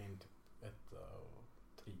som Kane typ 1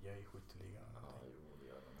 och 3 i skytteligan? Ja, jo, det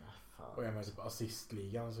gör de. Fan. Och jag menar typ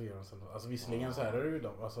assistligan så gör de så. Alltså visserligen så är det ju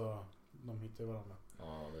de, alltså de hittar ju varandra.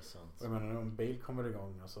 Ja, det är sant. Och jag menar om Bale kommer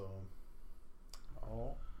igång, alltså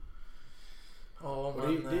ja. Ja, och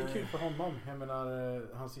men det är kul för honom. Jag menar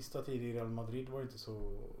hans sista tid i Real Madrid var inte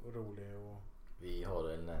så rolig och... Vi har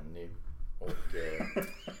en Nenny. Och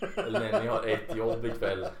Nenny har ett jobb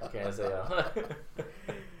ikväll, kan jag säga.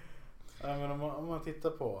 Ja, men om man tittar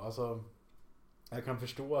på, alltså jag kan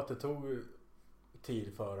förstå att det tog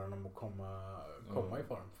tid för honom att komma i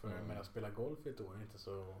form. För jag menar, spela golf i ett år är inte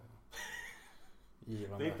så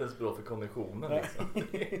givande. Det är inte ens bra för konditionen liksom.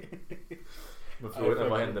 Men frågan är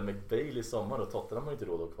vad hände med Bale i sommar, och Tottenham har inte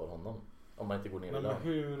råd att kvar honom om man inte går ner i lön. Men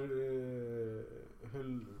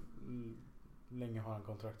hur länge har han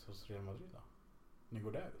kontrakt hos Real Madrid då? Ni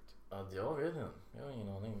går där ut? Ja, jag vet inte. Jag har ingen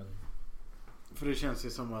aning, men... För det känns ju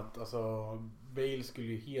som att alltså, Bale skulle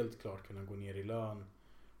ju helt klart kunna gå ner i lön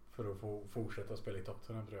för att få fortsätta spela i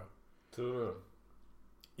Tottenham, tror jag. Tror du?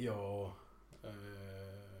 Ja,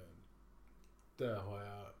 där har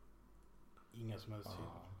jag inga som helst syn.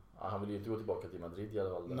 Ja, han vill ju inte gå tillbaka till Madrid i alla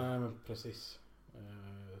fall. Nej, men precis.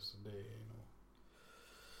 Så det är nog...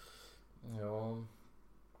 Ja.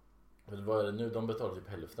 Men vad är det nu? De betalar typ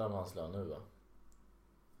hälften av hans lön nu, va?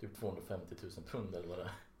 Typ 250 000 pund eller vad det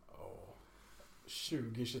är. Ja.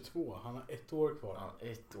 2022, han har 1 år kvar. Han har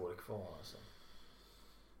 1 år kvar alltså.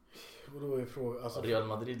 Och då är frågan... Alltså, Real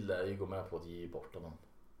Madrid lär ju gå med på att ge bort honom.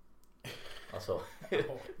 Alltså,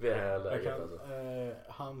 vi är här läget alltså.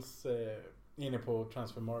 Hans... inne på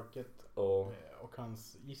transfer market och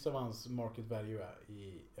gissa vad hans market value är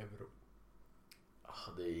i euro.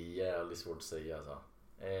 Det är jävligt svårt att säga alltså.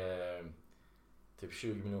 Typ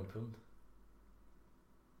 20 miljoner pund.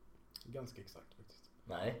 Ganska exakt faktiskt.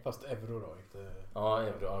 Nej. Fast euro då, inte... Ja,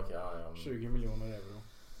 euro, okej. Ja. 20 miljoner euro.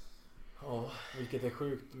 Ja. Vilket är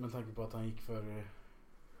sjukt med tanke på att han gick för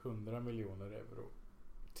 100 miljoner euro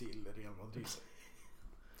till Real Madrid.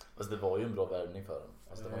 Alltså det var ju en bra värvning för honom.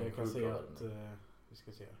 Alltså, det var jag kan säga att vi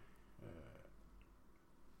ska se.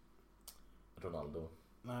 Ronaldo.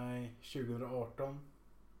 Nej, 2018.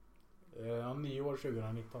 9 år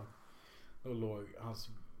 2019. Då låg hans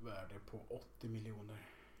värde på 80 miljoner.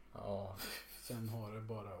 Ja. Sen har det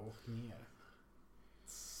bara åkt ner.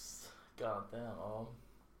 God damn, ja.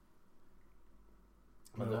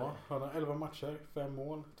 Men ja, han har 11 matcher, 5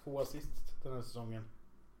 mål, 2 assist den här säsongen.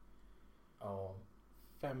 Ja.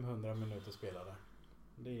 500 minuter spelade.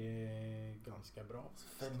 Det är ganska bra.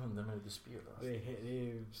 500 minuter spelade. Det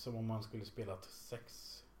är som om man skulle spelat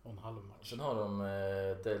 6,5 matcher. Sen har de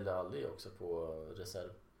Dele Alli också på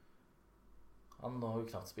reserv. Han har ju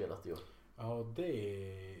knappt spelat i år. Ja, det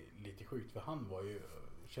är lite sjukt för han var ju,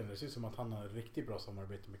 kändes ju som att han har riktigt bra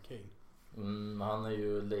samarbete med Kane. Han är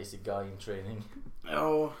ju lazy guy in training.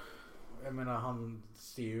 Ja, jag menar han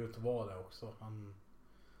ser ju ut att vara det också.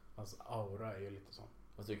 Hans aura är ju lite sån.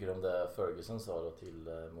 Vad tycker du om det Ferguson sa då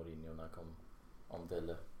till Mourinho när han kom om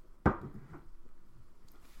Dele?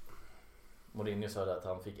 Mourinho sa att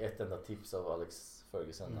han fick ett enda tips av Alex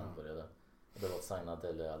Ferguson när han började. Och det var att signa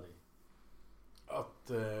Dele Alli.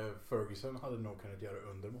 Att Ferguson hade nog kunnat göra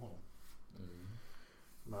under med honom.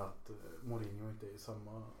 Men att Mourinho inte är i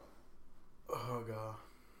samma höga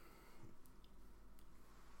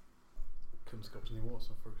kunskapsnivå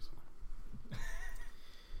som Ferguson.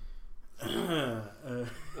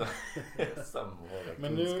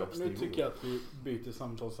 Men nu tycker jag att vi byter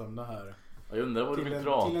samtalsämne här. Jag undrar vad du vill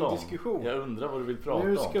prata om. Till en diskussion. Jag undrar vad du vill prata om.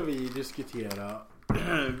 Nu ska vi diskutera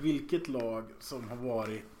vilket lag som har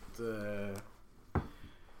varit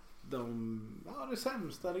det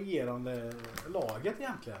sämsta regerande laget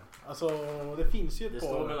egentligen. Alltså det finns ju ett par. Det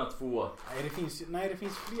står mellan 2. Nej, det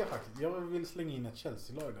finns fler faktiskt. Jag vill slänga in ett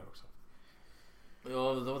Chelsea-lag där också.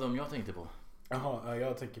 Ja, det var de jag tänkte på. Jaha,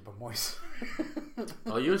 jag tänker på Moyes.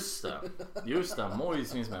 Ja, just det.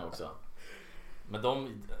 Moyes finns med också. Men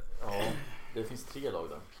det finns 3 lag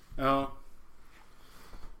där. Ja.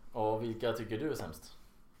 Ja, vilka tycker du är sämst?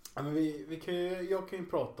 Ja, men jag kan ju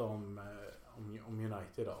prata om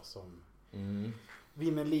United då, som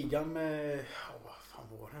vinner ligan med vad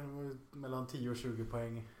fan var det? Mellan 10 och 20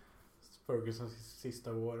 poäng. Fergusons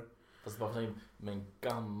sista år. Fast bara med en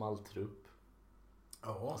gammal trupp.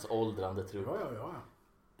 Ja. Alltså åldrande trupp. Ja.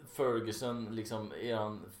 Ferguson liksom är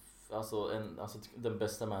han alltså den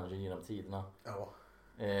bästa managern genom tiderna. Ja.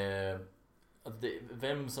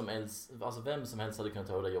 Vem som helst hade kunnat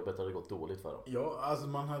ta det jobbet, hade gått dåligt för dem. Ja, alltså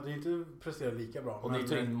man hade inte presterat lika bra. Och ni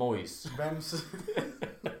tog in Moyes.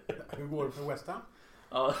 Hur går det för West Ham?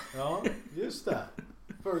 Ja. Ja, just det.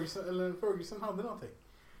 Ferguson hade någonting.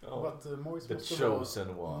 Ja. Att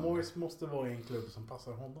Moyes måste vara i en klubb som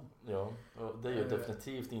passar honom. Ja, det är ju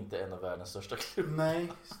definitivt inte en av världens största klubbar.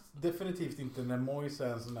 Nej, definitivt inte när Moyes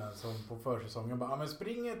är en sån där som på försäsongen bara, men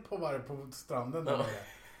spring ett på varv på stranden där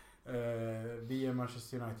vi är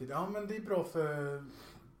Manchester United. Ja, men det är bra för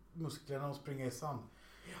musklerna att springa i sand.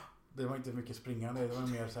 Det var inte mycket springande, det var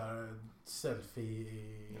mer så här selfie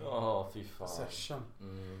fy fan. Session.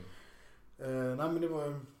 Nej, men det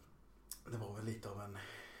var väl lite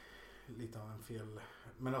av en fel.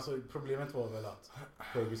 Men alltså problemet var väl att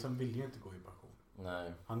Ferguson ville ju inte gå i pension.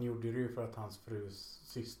 Nej. Han gjorde det ju för att hans frus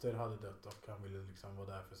syster hade dött och han ville liksom vara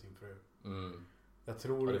där för sin fru. Jag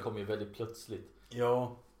tror det kom ju väldigt plötsligt.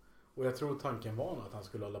 Ja. Och jag tror tanken var nog att han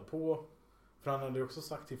skulle hålla på. För han hade ju också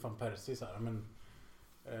sagt till Van Persie så här, men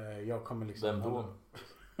jag kommer liksom... Vem då?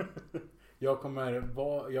 jag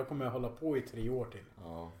kommer hålla på i 3 år till.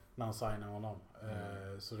 Ja. När han signade honom.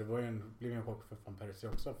 Så det var blev en chock för Van Persie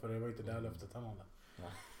också. För det var inte det löftet han hade.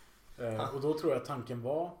 Och då tror jag att tanken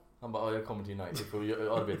var... Han bara, jag kommer till United för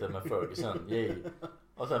att arbeta med Ferguson. Yay.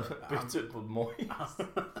 Och sen bytte ut på Moyes.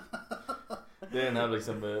 Det är den här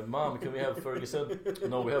liksom, Mom, can we have Ferguson?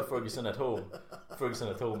 No, we have Ferguson at home. Ferguson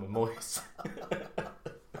at home med Moyes.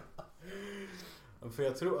 För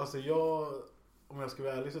jag tror, alltså om jag ska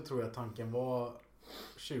vara ärlig så tror jag att tanken var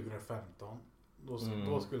 2015.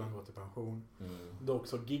 Då skulle han gå till pension. Då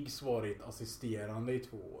också Giggs varit assisterande i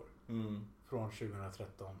 2 år. Från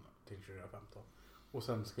 2013 till 2015. Och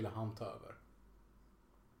sen skulle han ta över.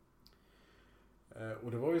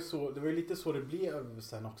 Och det var ju lite så det blev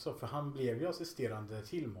sen också. För han blev ju assisterande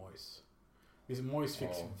till Moyes. Moyes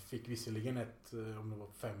fick visserligen ett, om det var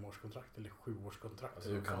 5-årskontrakt eller 7-årskontrakt. Alltså,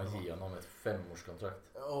 hur kan man ge honom ett 5-årskontrakt?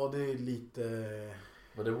 Ja, det är lite...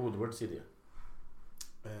 Var det Woodwards idé?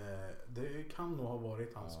 Det kan nog ha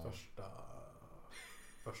varit hans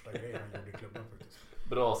första grej han gjorde i klubben faktiskt.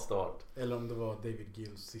 Bra start. Eller om det var David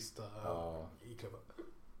Gills sista i klubben.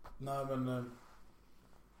 Nej, men...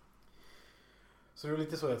 Så det var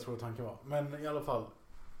lite så jag tror tanken var. Men i alla fall.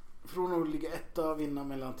 Från att ligga etta, vinna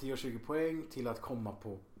mellan 10 och 20 poäng till att komma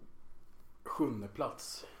på 7:e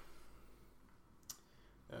plats.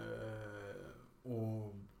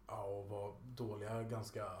 Och var dåliga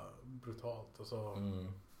ganska brutalt. Och så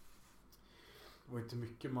det var inte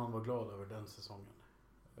mycket man var glad över den säsongen.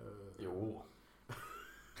 Jo.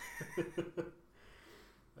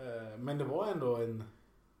 Men det var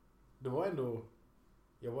ändå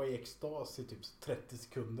jag var i extas i typ 30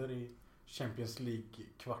 sekunder i Champions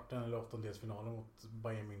League-kvarten eller 8-delsfinalen mot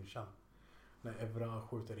Bayern München. När Evra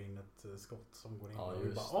skjuter in ett skott som går in. Ja, och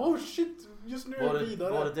vi bara, shit, just nu är det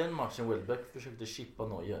vidare. Var det den matchen Welbeck försökte chippa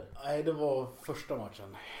Neuer? Nej, det var första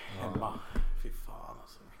matchen hemma. Fy fan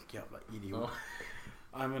alltså, vilken jävla idiot.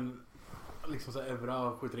 Nej, men liksom så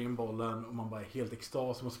Evra skjuter in bollen och man bara är helt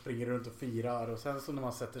extas och man springer runt och firar. Och sen så när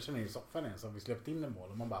man sätter sig ner i soffan igen så har vi släppt in en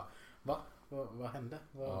mål och man bara, va? Vad hände?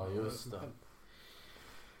 Just det.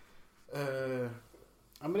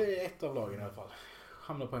 Men det är ett av lagen i alla fall.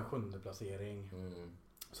 Hamnar på en 7:e placering.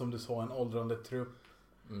 Som du sa, en åldrande trupp.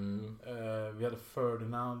 Vi hade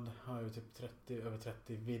Ferdinand, han är typ över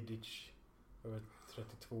 30, Vidic över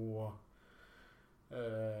 32.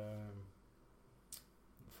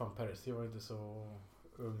 Van Persie var inte så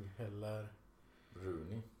ung heller.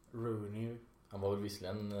 Rooney. Han var väl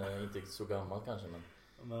visserligen inte så gammal kanske, men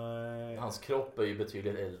nej. Hans kropp är ju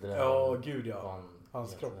betydligt äldre. Ja, gud ja.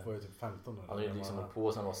 Hans kropp var ju typ 15 år. Han hade ju liksom hållit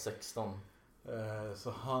på sedan han var 16.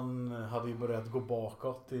 Så han hade ju börjat gå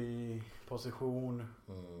bakåt i position.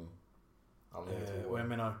 Och jag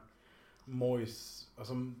menar Moyes,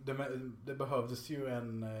 alltså det behövdes ju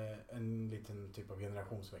en liten typ av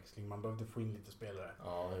generationsväxling. Man behövde få in lite spelare.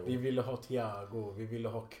 Vi ville ha Thiago, vi ville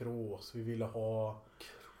ha Kroos, vi ville ha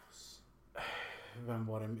vem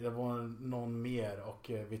var det? Det var någon mer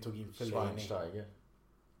och vi tog in Fellaini. Schweinsteiger.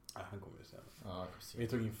 Han kommer ju sen. Vi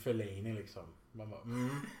tog in Fellaini liksom. Man bara,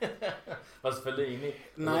 Fast Fellaini.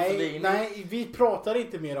 Nej, vi pratar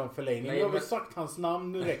inte mer om Fellaini. Nu har vi sagt hans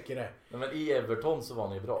namn, nu räcker det. Nej, men i Everton så var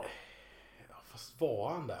han ju bra. Ja, fast var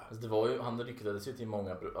han där? Alltså, det var ju, han ryktades ju till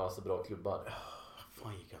många bra klubbar.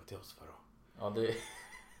 Fan gick han till oss för då? Ja, det...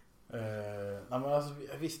 Nej, men alltså,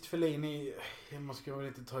 visst Fellaini, man ska väl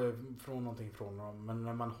inte ta ifrån någonting från honom, men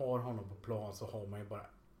när man har honom på plan så har man ju bara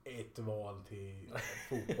ett val till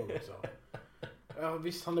fotboll också. Ja,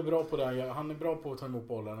 visst han är bra på det, han är bra på att ta emot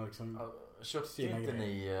bollen och liksom köpte inte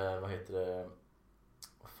ni, vad heter det,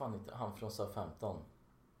 vad fan inte, han från Southampton?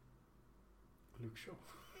 Luke Shaw.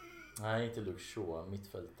 Nej, inte Luke Shaw,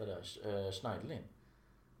 mittfältare, Schneiderlin.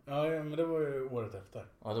 Ja, men det var ju året efter.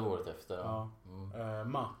 Ja, det var året efter. Ja.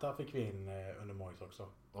 Mata fick vi in under Moyes också.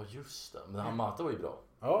 Ja, just det. Men han Mata var ju bra.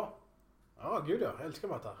 Ja. Ja, gud jag älskar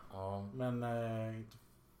Mata. Ja. Men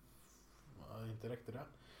inte räckte det.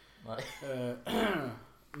 Nej.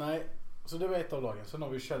 Nej, så det var ett av lagen. Sen har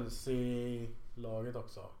vi Chelsea-laget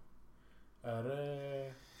också. Är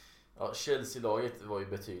det... Ja, Chelsea-laget var ju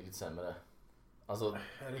betydligt sämre. Alltså,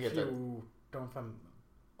 är det helt 14-15?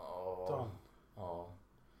 Ja.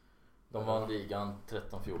 De vann ligan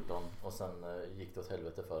 13-14 och sen gick det åt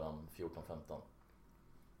helvete för dem 14-15.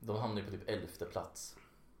 De hamnade på typ 11:e plats.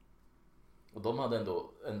 Och de hade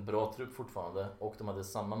ändå en bra trupp fortfarande och de hade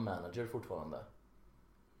samma manager fortfarande.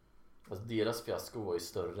 Alltså deras fiasko var ju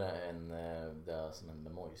större än det som hände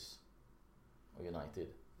med Moyes och United.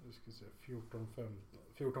 Nu ska vi se,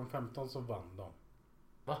 14-15 så vann de.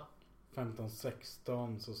 Va?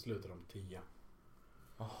 15-16 så slutade de 10.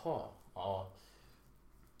 Jaha, ja.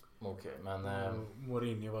 Okej, men...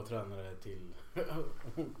 Mourinho var tränare till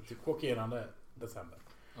chockerande december.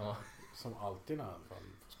 Ja. Som alltid när han får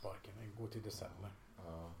sparken. Går till december.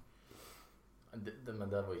 Ja. Men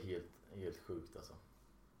det var ju helt sjukt alltså.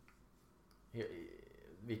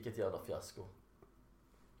 Vilket jävla fiasko.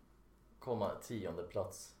 Komma 10:e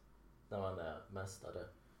plats när man är mästare.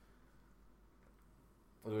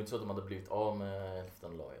 Och det var inte så att de hade blivit av med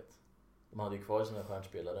hälften av laget. De hade ju kvar sina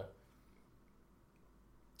stjärnspelare.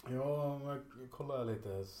 Ja, jag kollar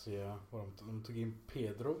lite så ser jag vad de tog in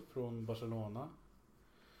Pedro från Barcelona.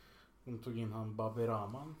 De tog in han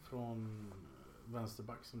Babiraman från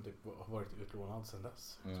vänsterback som typ har varit utlånad sedan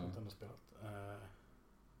dess. Jag tror inte han har spelat.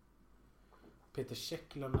 Peter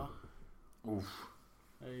Cech lämna.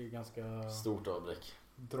 Det är ganska stort avbräck.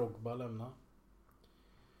 Drogba lämna.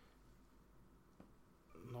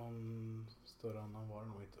 Någon större annan var det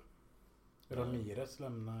nog inte. Ramirez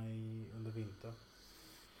lämna under vintern.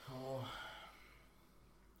 Ja.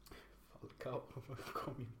 Falcao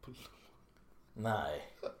kom in på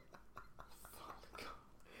Nej. Falcao.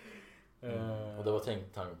 Och det var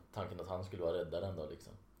tanken att han skulle vara räddaren då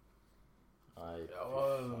liksom. Nej,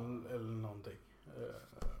 ja, eller någonting.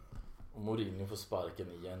 Och Mourinho får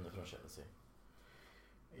sparken igen från Chelsea.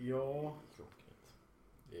 Ja. Tråkigt.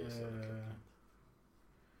 Det är så tråkigt.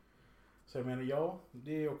 Så jag menar, ja,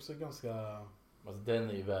 det är också ganska... Alltså den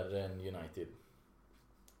är ju värre än United.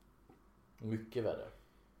 Mycket värre.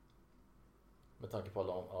 Med tanke på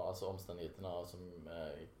alla alltså omständigheterna som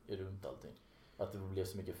är runt allting. Att det blev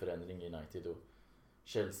så mycket förändring i United. Och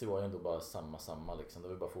Chelsea var ju ändå bara samma liksom. Det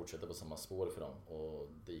var bara fortsätta på samma spår för dem. Och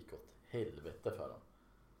det gick åt helvete för dem.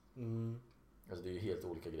 Alltså det är ju helt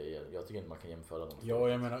olika grejer. Jag tycker inte man kan jämföra dem. Ja,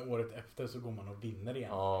 jag menar året efter så går man och vinner igen.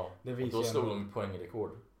 Ja, det och då slog de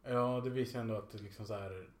poängrekord. Ja, det visar ändå att det liksom så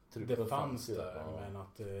här, det fanns där. Ja. Men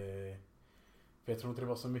att... För jag tror inte det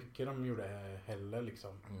var så mycket de gjorde heller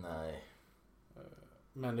liksom. Nej.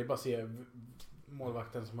 Men det är bara att se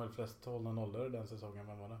målvakten som höll flest hållna nollor den säsongen.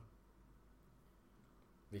 Vem var det?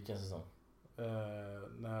 Vilken säsong?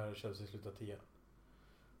 När Chelsea slutade 10.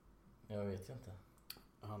 Jag vet inte.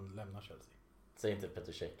 Han lämnar Chelsea. Säg inte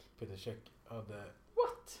Peter Cech. Peter Cech hade...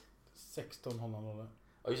 What? 16 hållna nollor.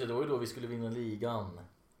 Ja just det, det var ju då vi skulle vinna ligan.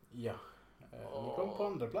 Ja. Vi kom på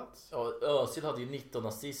andra plats. Ja, Özil hade ju 19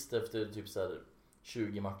 assist efter typ så här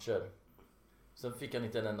 20 matcher. Sen fick han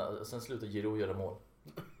inte en enda, sen slutade Giroud göra mål.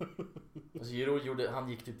 Alltså Giroud han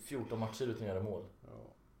gick typ 14 matcher utan att göra mål.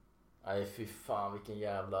 Ja. Nej fy fan vilken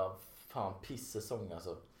jävla pissäsong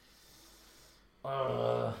alltså.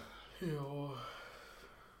 Ja.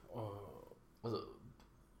 Alltså,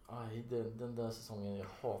 den där säsongen, jag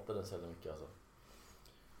hatar den så jävla mycket alltså.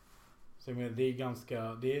 Så jag menar, det är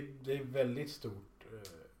ganska, det är väldigt stort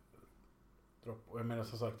dropp. Och jag menar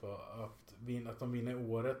som sagt var att de vinner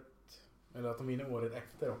året, eller att de vinner året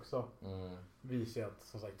efter också, visar att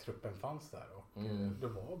som sagt truppen fanns där. Och det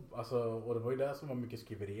var, alltså, och det var ju det som var mycket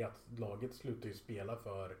skriveri, att laget slutade ju spela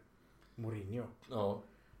för Mourinho. Ja.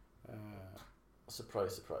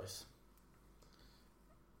 Surprise, surprise.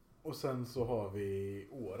 Och sen så har vi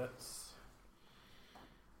årets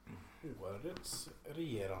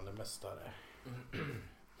regerande mästare.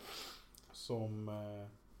 Som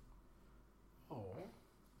ja.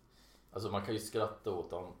 Alltså man kan ju skratta åt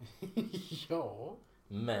dem. Ja.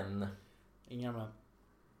 Men inga men.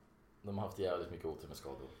 De har haft jävligt mycket otur med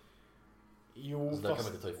skador. Jo, så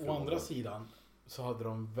fast å andra sidan så hade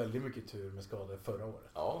de väldigt mycket tur med skador förra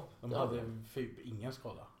året. Ja, de hade ingen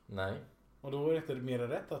skada. Nej. Och då är det inte mer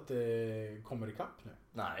rätt att det kommer ikapp nu.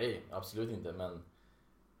 Nej, absolut inte. Men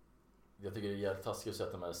jag tycker det är jävligt taskigt att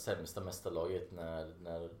sätta med sämsta mästarlaget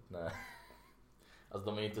när alltså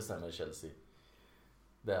de är ju inte sämre än Chelsea.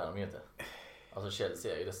 Det är de ju inte. Alltså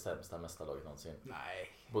Chelsea är ju det sämsta mästarlaget någonsin. Nej.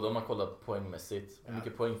 Både om man kollar poängmässigt. Hur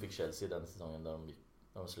mycket poäng fick Chelsea den säsongen där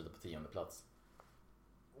de slutade på 10:e plats?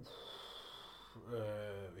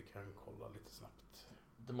 Vi kan kolla lite snabbt.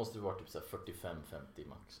 Det måste ju vara typ 45-50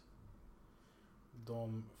 max.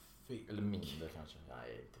 De fick... Eller mindre kanske.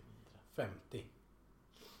 Nej, inte mindre. 50.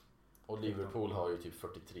 Och Liverpool har ju typ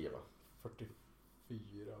 43 va?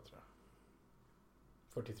 44 tror jag.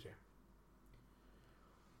 43.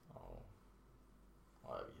 Ja,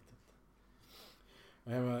 jag vet inte.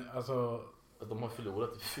 Nej, men alltså... De har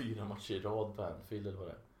förlorat 4 matcher i rad på Anfield eller vad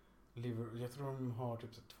det är. Jag tror de har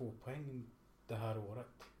typ 2 poäng det här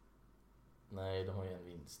året. Nej, de har ju en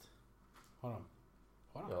vinst. Har de?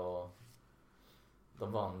 Ja.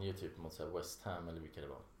 De vann ju typ mot West Ham eller vilka det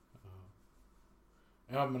var.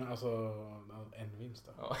 Ja, men alltså en vinst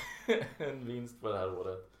då. Ja, en vinst på det här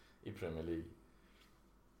året i Premier League.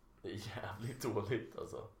 Det är jävligt dåligt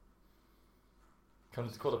alltså. Kan du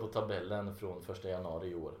inte kolla på tabellen från 1 januari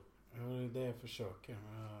i år? Ja, det är det jag försöker.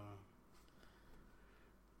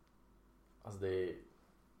 Alltså det är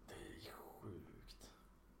sjukt.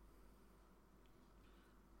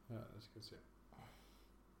 Ja, det ska vi se.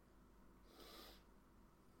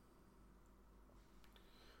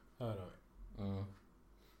 Här har vi. Mm.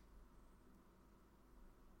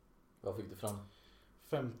 Vad fick du fram?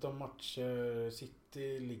 15 matcher.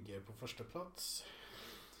 City ligger på första plats.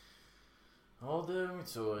 Ja, det är inte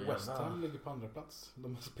så jävla... West Ham ligger på andra plats.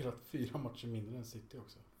 De har spelat 4 matcher mindre än City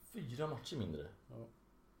också. 4 matcher mindre? Ja.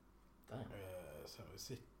 Damn.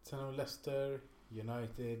 Sen har vi Leicester,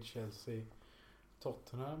 United, Chelsea,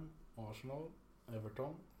 Tottenham, Arsenal,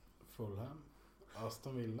 Everton, Fulham,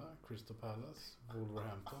 Aston Villa, Crystal Palace,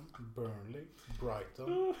 Wolverhampton, Burnley,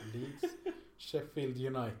 Brighton, Leeds, Sheffield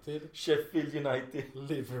United,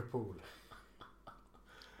 Liverpool.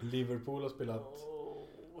 Liverpool har spelat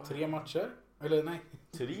 3 matcher. Eller nej.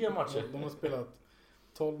 3 matcher? De har spelat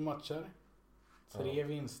 12 matcher. 3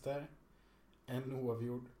 vinster. 1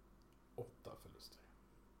 oavgjord. 8 förluster.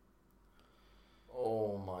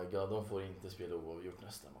 Oh my god, de får inte spela oavgjort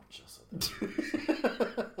nästa match alltså.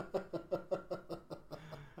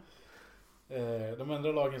 De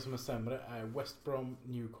andra lagen som är sämre är West Brom,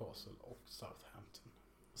 Newcastle och Southampton.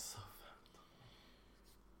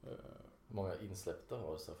 Hur många insläppta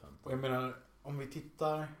har Southampton? Och jag menar, om vi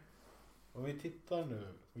tittar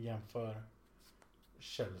nu och jämför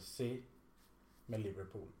Chelsea med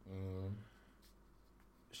Liverpool.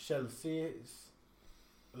 Chelseas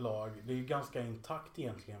lag, det är ju ganska intakt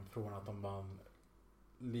egentligen från att de vann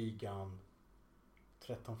ligan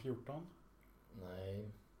 13-14.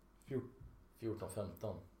 Nej.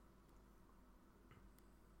 14-15.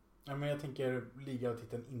 Ja, men jag tänker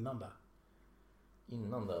ligatiteln innan det.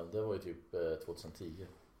 Innan det var ju typ 2010.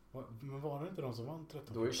 Men var det inte de som vann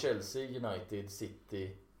 13? Då är Chelsea, United,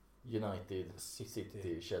 City,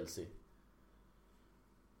 City, Chelsea.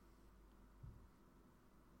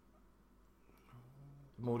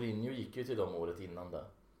 Mourinho gick ju till dem året innan det.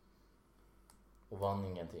 Och vann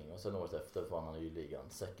ingenting. Och sen året efter vann han ju ligan.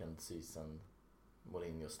 Second season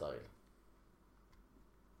Mourinho style.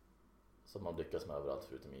 Som man lyckas med överallt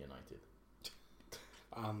förutom i United.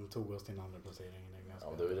 Han tog oss till en andra placering.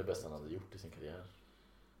 Ja, det var det bästa han hade gjort i sin karriär.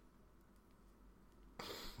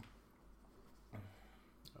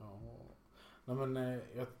 Ja. Nej, men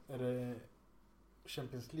är det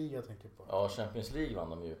Champions League jag tänker på? Ja, Champions League vann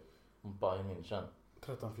de ju. Mot Bayern München.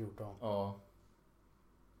 13-14. Ja.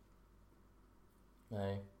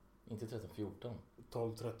 Nej, inte 13-14.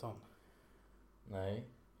 12-13. Nej,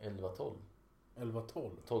 11-12.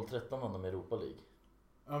 11-12. 12-13 vann de Europa League.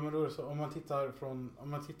 Ja, men då är det så, om man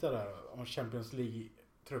tittar där om Champions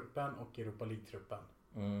League-truppen och Europa League-truppen.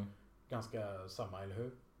 Ganska samma, eller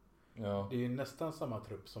hur? Ja. Det är ju nästan samma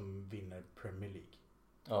trupp som vinner Premier League.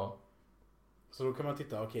 Ja. Så då kan man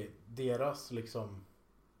titta, okej, deras liksom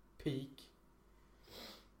peak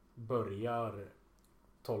börjar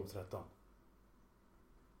 12-13.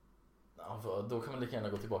 Ja, då kan man lika gärna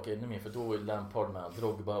gå tillbaka ännu mer, för då var ju Lampard med,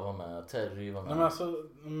 Drogba var med, Terry var med. Men alltså,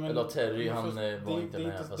 eller Terry, han var inte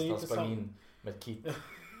med fast han sprang in med ett kit.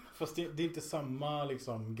 Fast det är inte samma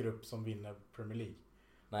liksom grupp som vinner Premier League.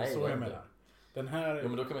 Nej, så jag menar. Den här... Jo,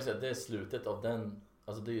 men då kan man säga att det är slutet av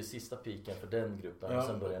Alltså det är ju sista piken för den gruppen och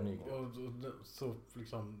sen börjar en ny grupp. Och så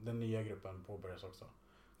liksom den nya gruppen påbörjas också.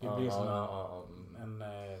 Det blir en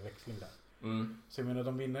växling där. Så jag menar,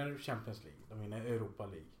 de vinner Champions League, de vinner Europa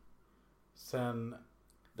League. Sen...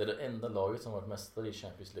 Det är det enda laget som varit mästare i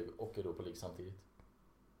Champions League och Europa League samtidigt.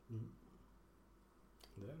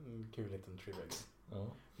 Det är en kul liten trivia. Ja.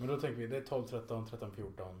 Men då tänker vi, det är 12-13,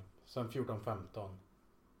 13-14, sen 14-15.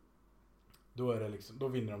 Då är det liksom, då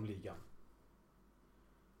vinner de ligan.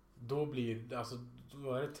 Då blir alltså,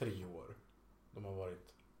 då är det 3 år de har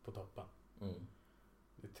varit på toppen.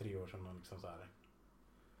 Det är 3 år som de liksom så här.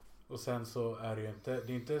 Och sen så är det ju inte,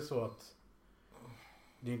 det är inte så att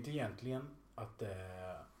det är inte egentligen att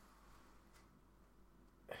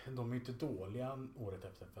de är inte dåliga året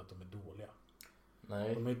efter för att de är dåliga.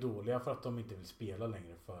 Nej. De är dåliga för att de inte vill spela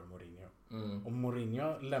längre för Mourinho. Om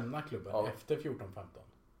Mourinho lämnar klubben efter 14-15,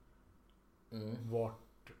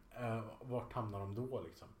 vart hamnar de då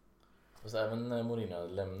liksom? Fast även när Mourinho hade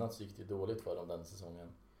lämnat så gick det dåligt för dem den säsongen.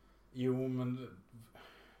 Jo, men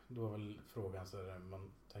då är väl frågan så där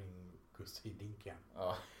man tar in Gus Hiddink igen.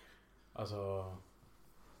 Ja. Alltså...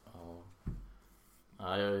 Ja.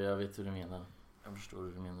 Ja, jag vet hur du menar. Jag förstår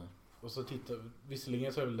hur du menar. Och så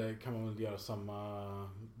visserligen så är det, kan man väl göra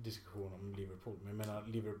samma diskussion om Liverpool. Men jag menar,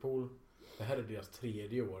 Liverpool, det här är deras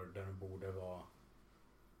 3:e år där de borde vara...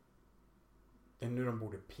 Det är nu de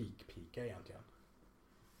borde peaka egentligen.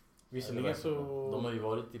 Visserligen så... De har ju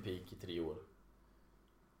varit i peak i 3 år.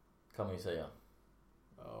 Kan man ju säga.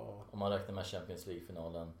 Ja. Om man räknar med Champions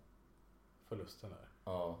League-finalen. Förlusten där.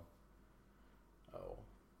 Ja. Ja.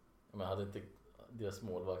 Men hade inte deras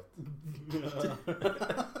målvakt.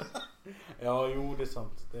 Ja, jo, det är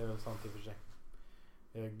sant. Det är väl sant i och för sig.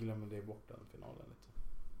 Jag glömmer det bort den finalen lite.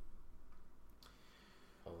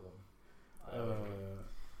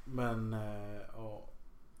 Men ja,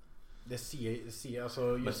 det ser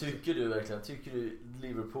alltså just... Men tycker du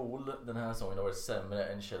Liverpool den här säsongen har varit sämre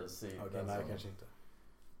än Chelsea? Okay, nej, kanske inte.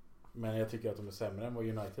 Men jag tycker att de är sämre än vad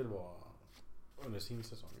United var under sin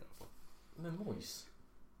säsong i alla fall. Men Moyes?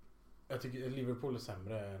 Jag tycker Liverpool är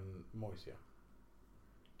sämre än Moyes, ja.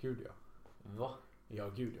 Gud, ja. Va? Ja,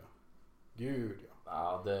 gud, ja. Gud, ja.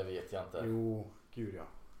 Ja, det vet jag inte. Jo, gud, ja.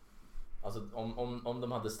 Alltså om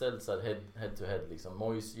de hade ställt så här head to head liksom,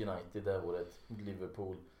 Moyes United det här året,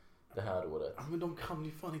 Liverpool det här året. Ja, men de kan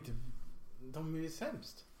ju fan inte, de är ju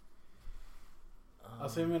sämst.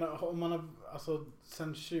 Alltså jag menar, om man har, alltså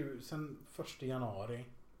sen 1 januari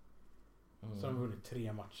så har de vunnit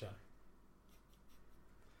 3 matcher.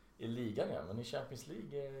 I ligan, ja, men i Champions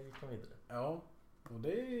League gick de vidare. Ja, och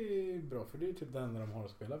det är bra för det är typ den de har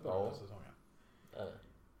att spela på den här säsongen.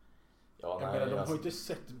 Ja, jag menar, de har inte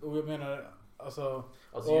sett, och jag menar alltså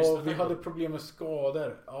just vi hade problem med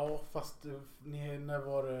skador. Ja, fast när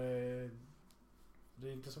var det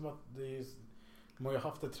är inte som att de har ju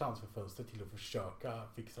haft ett transferfönster till att försöka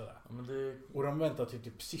fixa det. Ja, men och de väntar till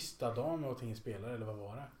typ sista dagen med att ta in spelare, eller vad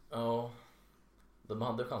var det? Ja, de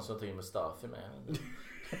hade chansen att ta in Mustafi med.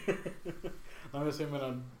 Nej, men så jag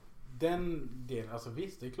menar, den delen, alltså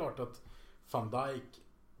visst, det är klart att Van Dijk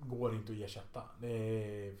går inte att ersätta. Det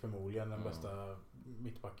är förmodligen den bästa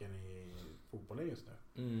mittbacken i fotbollen just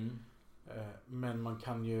nu. Men man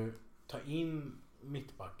kan ju ta in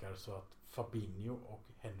mittbackar så att Fabinho och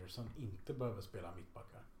Henderson inte behöver spela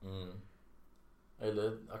mittbackar.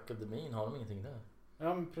 Eller akademin, har de ingenting där?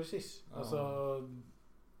 Ja, men precis. Alltså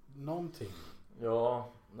någonting.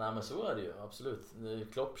 Ja, nej men så är det ju, absolut.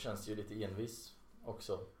 Klopp känns ju lite envis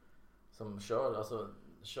också. Som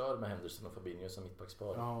kör med Henderson och Fabinho som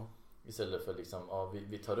mittbackspar. Ja. Istället för liksom,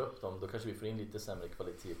 vi tar upp dem, då kanske vi får in lite sämre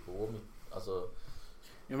kvalitet på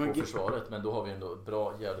på försvaret, men då har vi ändå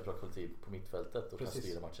jävligt bra kvalitet på mittfältet och kan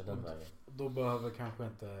styra matchen den vägen. Då behöver kanske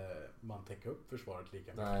inte man täcka upp försvaret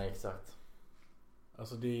lika mycket. Nej, exakt.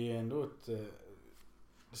 Alltså det är ändå det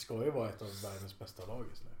ska ju vara ett av världens bästa lag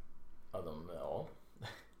just nu. Ja,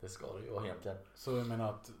 det ska det ju vara egentligen. Så jag menar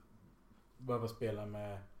att behöva spela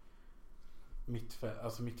med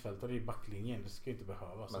mittfältare i backlinjen, det ska ju inte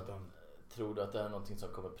behövas. Men, tror du att det är någonting som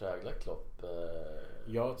kommer prägla Klopp?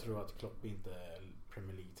 Jag tror att Klopp inte är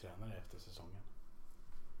Premier League-tränare efter säsongen.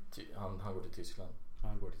 Han går till Tyskland.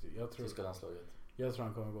 Han går till tyska landslaget. Jag tror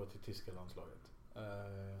han kommer gå till tyska landslaget.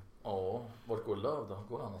 Ja, vart går Löv då?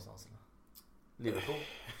 Går han någonstans? Liverpool?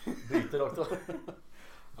 Byter rakt av.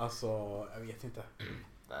 Alltså, jag vet inte.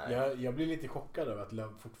 Nej. Jag blir lite chockad över att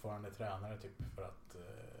Löv fortfarande är tränare typ, för att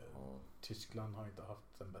Tyskland har inte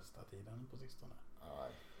haft den bästa tiden på sistone.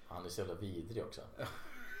 Nej, han är så jävla vidrig också.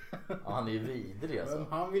 Ja, han är ju vidrig alltså. Men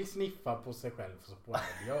han vill sniffa på sig själv så får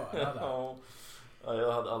han göra det. Ja,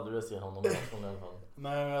 jag hade aldrig velat se honom i alla fall.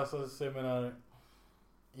 Nej, men alltså så jag menar,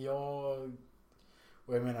 Ja,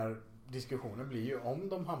 och jag menar, diskussionen blir ju om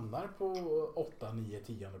de hamnar på 8, 9,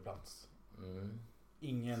 10 plats.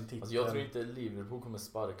 Ingen titel. Alltså jag tror inte Liverpool kommer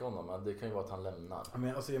sparka honom, men det kan ju vara att han lämnar.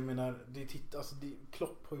 Men alltså jag menar,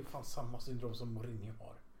 Klopp har ju fan samma syndrom som Mourinho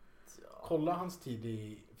har. Ja. Kolla hans tid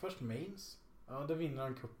i först Mainz. Ja, där vinner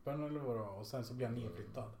han kuppen eller vad det var, och sen så blir han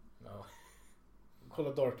nedflyttad. Ja.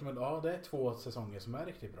 Kolla Dortmund, ja det är 2 säsonger som är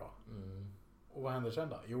riktigt bra. Och vad händer sen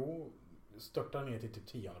då? Jo, störtar ner till typ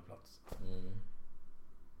 10:e plats.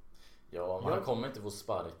 Ja, men han kommer inte få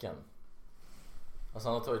sparken. Alltså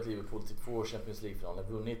han har tagit Liverpool till 2 Champions League-finaler,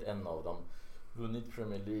 vunnit en av dem, vunnit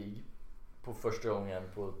Premier League på första gången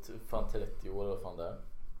på fan 30 år eller fan där.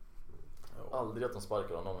 Aldrig att de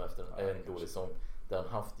sparkar honom efter en dålig säsong där han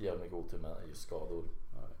haft jävligt god tur med just skador.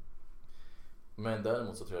 Men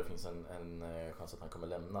däremot så tror jag det finns en chans att han kommer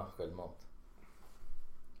lämna självmant.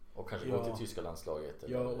 Och kanske gå till tyska landslaget.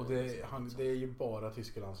 Ja, och det är ju bara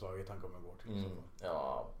tyska landslaget han kommer gå till.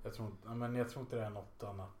 Ja. Jag tror inte det är något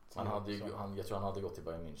annat. Jag tror han hade gått till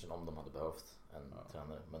Bayern München om de hade behövt en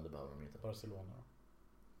tränare, men det behöver de inte. Barcelona då?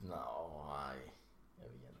 Nej, jag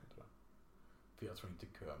vet inte. För jag tror inte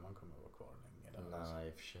Köman kommer att vara kvar länge där. Nej,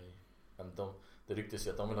 i och för sig. Men det ryktas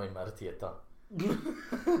ju att de vill ha in Arteta.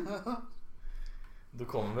 Då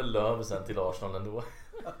kommer väl Löv sen till Arsenal ändå.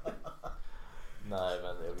 Nej,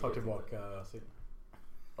 men jag tar tillbaka sin.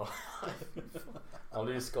 Han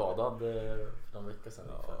blev ju skadad för någon vecka sedan.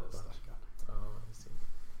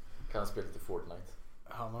 Kan spela lite Fortnite.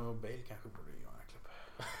 Han och Bale kanske borde göra en klubb.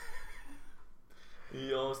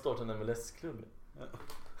 Jag startar en MLS-klubb.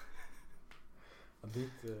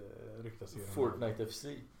 Dit ryktas ju Fortnite FC.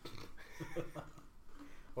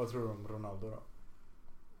 Vad tror du om Ronaldo då?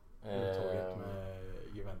 Uttaget med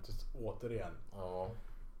Juventus återigen. Ja.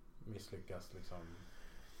 Misslyckas liksom.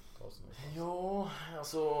 Ja,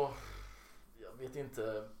 alltså jag vet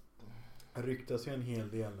inte. Det ryktas ju en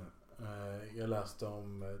hel del nu. Jag läste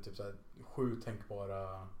om typ så här 7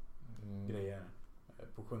 tänkbara grejer.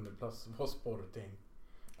 På 7:e plats var Sporting.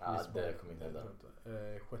 Ja, det kommer inte hända.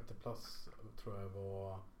 6:e plats tror jag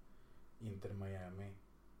var Inter Miami.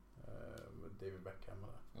 David Beckham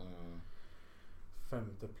där.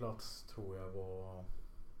 5:e plats tror jag var,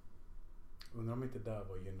 undrar om inte där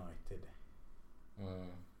var United.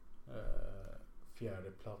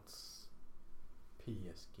 4:e plats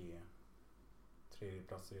PSG. 3:e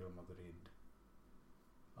plats Real Madrid.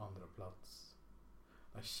 2:a plats.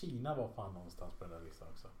 Nej, Kina var fan någonstans på den där listan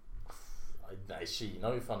också. Nej, Kina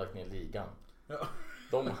har ju fan lagt ner ligan. Ja.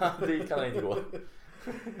 Dit kan han inte gå.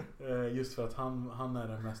 Just för att han är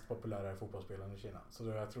den mest populära fotbollsspelaren i Kina. Så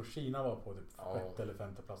jag tror Kina var på typ 6:e eller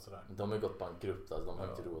 5:e plats där. De har ju gått bankrupt, alltså de har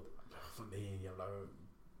inte råd. Det är en jävla,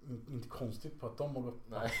 inte konstigt på att de har gått.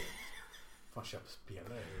 Nej. Fan, köp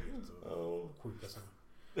spelare är helt sjuka som.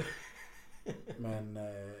 Men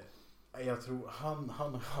jag tror han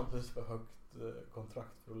har alldeles för högt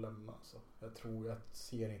kontrakt för att lämna. Så jag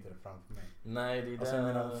ser inte det framför mig. Nej, det är alltså, jag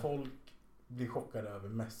menar, folk blir chockade över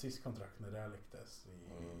Messis kontrakt när det läcktes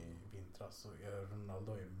i vintras. Så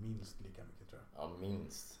Ronaldo är minst lika mycket, tror jag. Ja,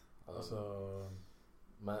 minst. Alltså,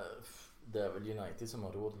 men det är väl United som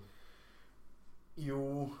har råd.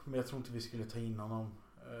 Jo, men jag tror inte vi skulle ta in honom.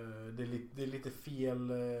 Det är lite fel.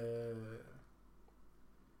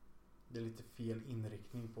 Det är lite fel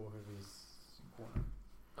inriktning på hur vi går nu.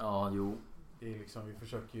 Ja, jo. Det är liksom, vi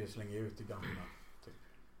försöker ju slänga ut det gamla typ.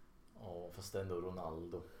 Ja, fast ändå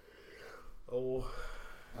Ronaldo.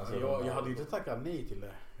 Alltså, jag hade inte tackat nej till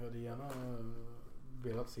det. Jag hade gärna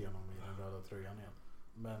velat se honom i den röda tröjan igen.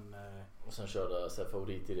 Men och sen körde så här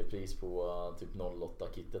favorit i repris på typ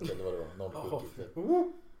 08-kittet eller vad det var, 07-kittet.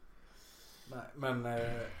 Nej, men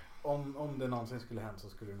om det någonsin skulle hända så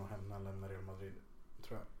skulle det nog hända när lämnar Real Madrid,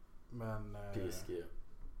 tror jag. Men PSG.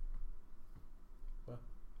 Va?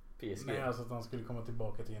 PSG. Nej, alltså att han skulle komma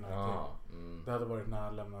tillbaka till United. Det hade varit när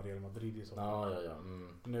han lämnar Real Madrid i så fall. Ja.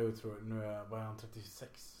 Nu var han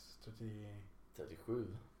 36,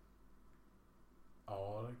 37.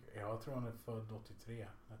 Ja, jag tror han är född 83.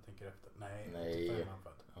 Jag tänker efter. Nej. 85 är han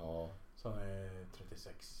född. Ja. Så han är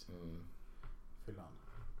 36. Fyller han.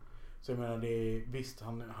 Så jag menar, visst,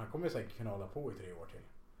 han kommer säkert kunna hålla på i 3 år till.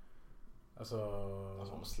 Alltså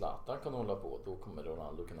om Zlatan kan hålla på, då kommer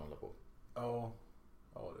Ronaldo kunna hålla på. Ja,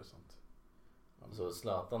 det är sant. Så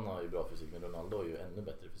Zlatan har ju bra fysik, men Ronaldo har ju ännu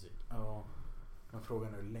bättre fysik. Ja, men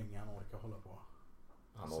frågan är hur länge han orkar hålla på.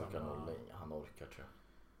 Han orkar nog länge, han orkar, tror jag.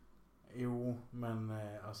 Jo, men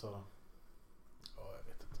alltså, jag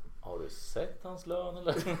vet inte. Har du sett hans lön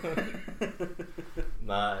eller?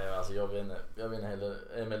 Nej, alltså jag vet inte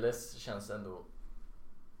heller. MLS känns ändå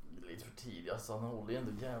lite för tidigt. Alltså, han håller ju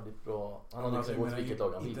ändå jävligt bra. Han Men hade alltså, kunnat gå till vilket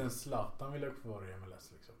lag han vill. inte en Zlatan vill ha kvar i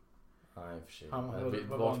MLS liksom. Nej, i och för sig. Han Men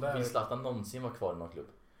var där. vill Zlatan någonsin vara kvar i någon klubb?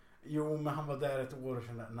 Jo, men han var där ett år och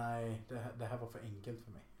kände nej, det här var för enkelt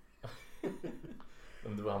för mig.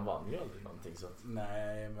 Men han vann ju aldrig någonting så att...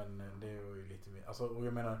 Nej, men det var ju lite mer. Alltså, och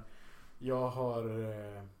jag menar, jag har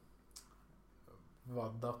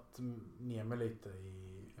vaddat ner mig lite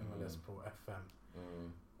i MLS på FM.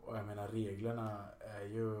 Och jag menar, reglerna är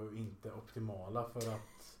ju inte optimala för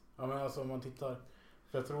att, ja men alltså om man tittar,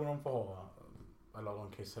 för jag tror de får ha, eller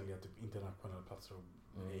de kan ju sälja typ internationella platser och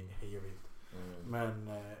hej och vilt. Men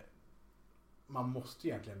man måste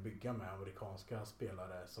egentligen bygga med amerikanska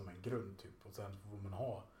spelare som en grund typ, och sen får man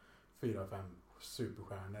ha 4-5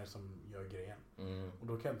 superstjärnor som gör grejen. Och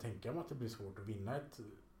då kan jag tänka mig att det blir svårt att vinna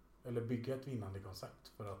eller bygga ett vinnande koncept,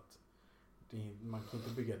 för att man kan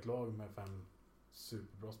inte bygga ett lag med 5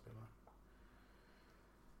 superbra spelare.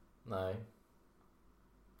 Nej.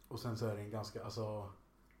 Och sen så är det en ganska, alltså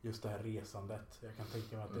just det här resandet, jag kan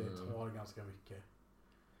tänka mig att det tar ganska mycket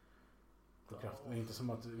kraft. Det är inte som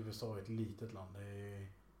att USA är ett litet land.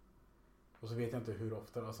 Och så vet jag inte hur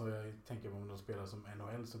ofta, alltså jag tänker om de spelar som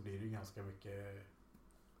NHL så blir det ju ganska mycket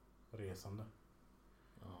resande.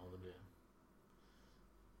 Ja, det blir det.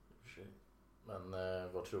 I och för sig. Men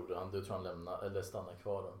vad tror du? Du tror han lämnar eller stannar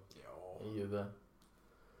kvar då? Ja. I Juve?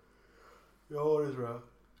 Ja, det tror jag.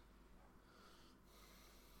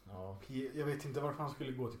 Ja. Jag vet inte varför han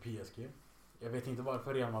skulle gå till PSG. Jag vet inte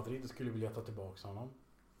varför Real Madrid skulle vilja ta tillbaka honom.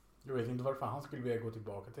 Jag vet inte varför han skulle vilja gå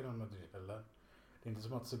tillbaka till Real Madrid heller. Det är inte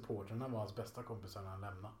som att supporterna var hans bästa kompisar när han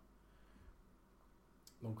lämnade.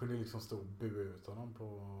 De kunde liksom stå och bua ut honom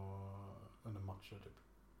under matcher typ.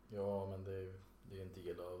 Ja, men det är en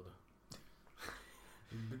del av det.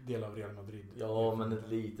 Del av Real Madrid. Ja, men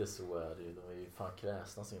lite så är det ju. De är ju fan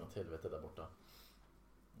kräsna sig något helvete där borta.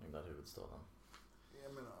 I den där huvudstaden.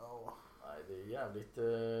 Jag menar, ja. Nej, det är jävligt...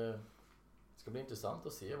 Det ska bli intressant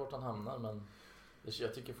att se vart han hamnar, men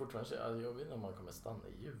jag tycker fortfarande... Jag vet inte om han kommer stanna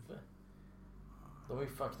i Juve. De har ju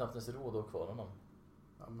fan knappt ens råd att ha kvar honom.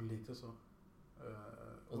 Ja, men lite så.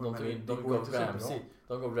 Och de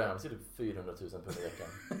går Ramsey typ 400 000 per vecka.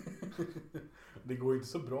 Det går inte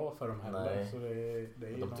så bra för dem heller. Nej. Så det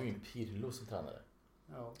är de tog in Pirlo som tränare.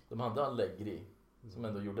 Ja. De hade Allegri som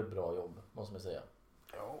ändå gjorde ett bra jobb, måste man säga.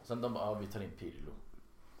 Ja. Sen de bara, vi tar in Pirlo.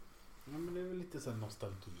 Ja, men det är väl lite så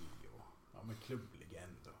nostalgi och ja, men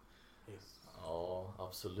klubblegend och yes. Ja,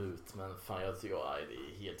 absolut. Men fan, jag tycker det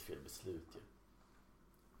är helt fel beslut ju.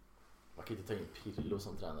 Man kan inte ta in Pirlo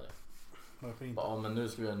som tränare. Varför inte? Ja, men nu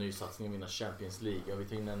ska vi göra en ny satsning och vinna Champions League. Ja, vi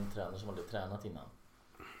tar in en tränare som aldrig tränat innan.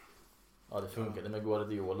 Ja, det funkade med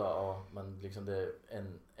Guardiola, ja, men liksom det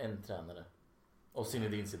är en tränare. Och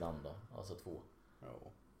Zinedine Zidane då, alltså 2. Ja.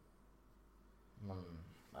 Men,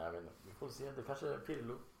 nej, jag vet inte. Vi får se, det kanske är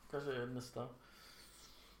Pirlo. Kanske är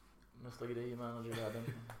nästa grej i managervärlden.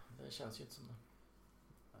 Det känns ju inte som det.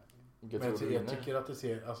 Men jag tycker att det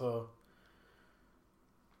ser, alltså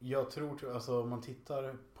jag tror, alltså om man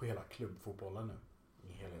tittar på hela klubbfotbollen nu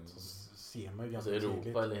i helhet så ser man ju ganska alltså Europa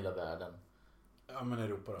tydligt. Eller hela världen? Ja, men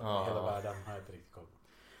Europa då. Ja. Hela världen har jag inte riktigt koll på.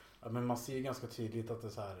 Ja, men man ser ganska tydligt att det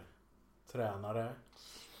är så här, tränare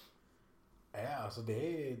alltså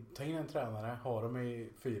det är, ta in en tränare, ha dem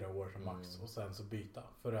i 4 år som max och sen så byta,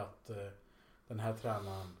 för att den här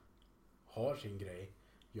tränaren har sin grej,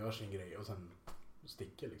 gör sin grej och sen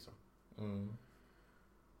sticker liksom.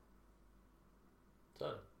 Så är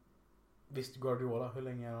det. Visst, Guardiola, hur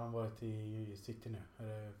länge har han varit i City nu? Är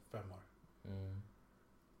det 5 år?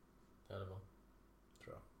 Det är det, tror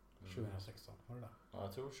jag. 2016, var det där? Ja,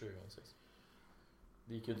 jag tror 2006.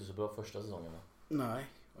 Det gick ju inte så bra första säsongen. Nej,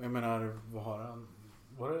 och jag menar, vad har han?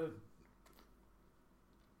 Var det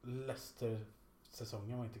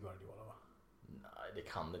Leicester-säsongen var inte Guardiola, va? Nej, det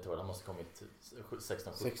kan det inte vara. Han måste ha kommit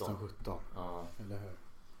 16-17. 16-17, Ja. eller hur?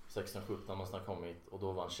 16-17 måste ha kommit och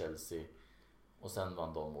då vann Chelsea. Och sen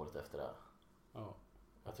vann de året efter det här. Ja.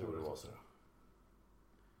 Jag tror det var så.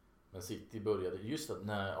 Men City började, just att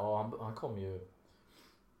han kom ju...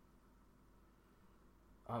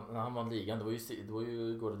 När han vann ligan, det var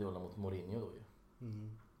ju Guardiola mot Mourinho då ju.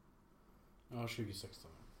 Ja,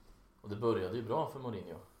 2016. Och det började ju bra för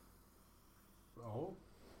Mourinho. Ja.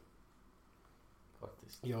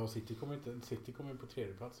 Faktiskt. Ja, City kom ju på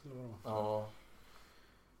 3:e plats eller vad det var. Ja.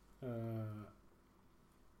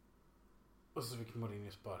 Och så fick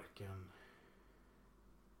Mourinho sparken.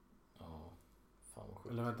 Ja. Fan vad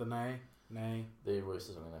sjukt. Eller vänta, nej. Det var ju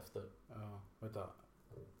säsongen efter. Ja, vänta.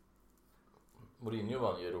 Mourinho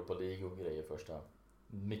vann ju Europa League och grejer första.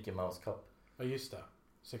 Mickey Mouse Cup. Ja, just det.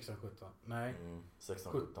 16-17. Nej.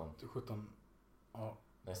 16-17. 17. Ja.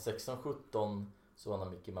 Nej, 16-17 så vann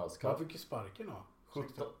han Mickey Mouse Cup. Han fick ju sparken då.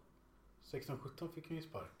 16-17 fick han ju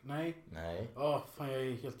spark. Nej. Fan jag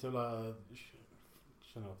är helt jävla...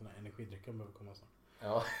 Känner att den här energidrycken behöver komma så.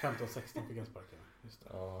 Ja. 15-16 fick han sparken. Just det.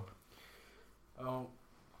 Ja.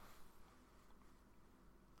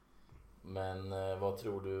 Men vad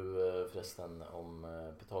tror du förresten om,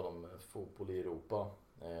 på tal om fotboll i Europa,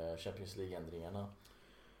 Champions League-ändringarna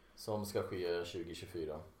som ska ske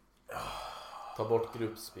 2024? Ta bort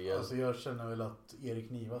gruppspel. Alltså jag känner väl att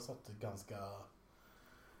Erik Niva satt ganska...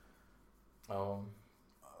 Ja.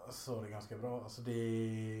 Så det är ganska bra. Alltså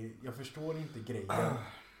jag förstår inte grejen.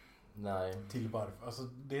 Nej. Till varför. Alltså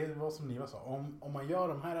det var som Niva sa. Om man gör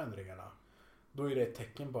de här ändringarna, då är det ett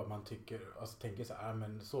tecken på att man tänker så här,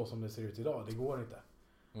 men så som det ser ut idag, det går inte.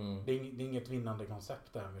 Det är inget vinnande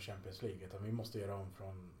koncept där med Champions League, utan vi måste göra om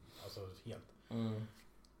från, alltså helt.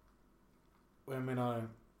 Och jag menar,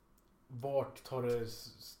 vart tar det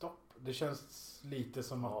stopp? Det känns lite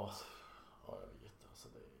som att... Ja, jag vet. Alltså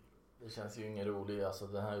det känns ju ingen rolig, alltså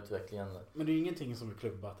den här utvecklingen. Men det är ingenting som är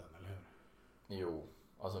klubbat än, eller hur? Jo,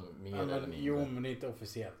 alltså mer eller mindre. Jo, men det är inte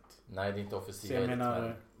officiellt. Nej, det är inte officiellt. Så jag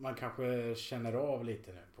menar, man kanske känner av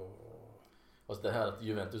lite nu på... Alltså det här att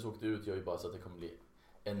Juventus åkte ut gör ju bara så att det kommer bli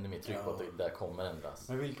ännu mer tryck på att det där kommer ändras.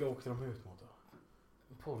 Men vilka åkte de ut mot då?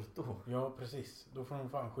 Porto. Ja, precis. Då får de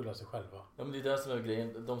fan skylla sig själva. Ja, men det är det som är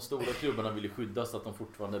grejen. De stora klubbarna vill ju skyddas så att de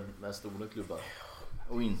fortfarande är stora klubbar.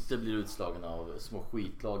 Och inte blir utslagna av små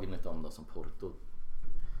skitlag enligt dem då, som Porto.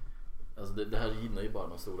 Alltså det här gynnar ju bara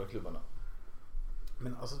de stora klubbarna.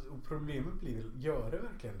 Men alltså problemet blir väl, gör det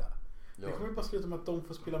verkligen det? Ja. Det kommer ju bara sluta med att de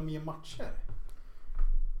får spela mer matcher.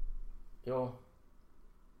 Ja.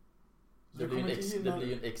 Det blir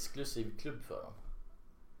ju en exklusiv klubb för dem.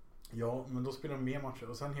 Ja, men då spelar de mer matcher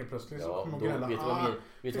och sen helt plötsligt så kommer de gnälla.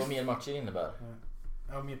 Vet du vad mer matcher innebär?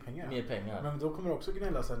 Ja, mer pengar. Mer pengar. Men då kommer det också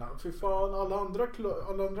gnälla sen. För fan, alla andra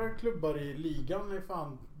klubbar i ligan är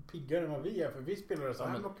fan piggare än vad vi är. För vi spelar så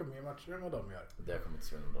här mycket mer matcher än vad de gör. Det kommer inte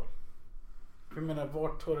svimma bra. Jag menar,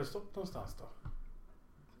 vart tar det stopp någonstans då?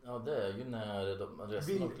 Ja, det är ju när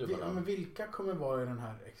resten av klubbarna... Men vilka kommer vara i den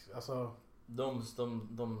här... Alltså...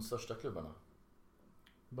 De största klubbarna.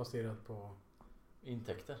 Baserat på...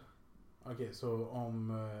 Intäkter. Okej, så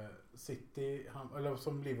om City... Eller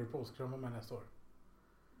som Liverpool ska de vara med nästa år?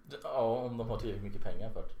 Ja, om de har tillräckligt mycket pengar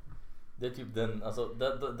för det. Det är typ den... Alltså,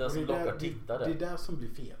 det som lockar tittare. Det är det som blir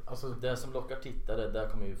fel. Alltså, det som lockar tittare, där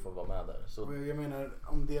kommer ju få vara med där. Så... Jag menar,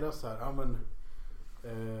 om deras här... Ja, men...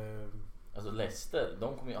 Alltså Leicester,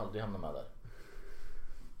 de kommer ju aldrig hamna med där.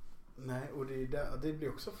 Nej, och det blir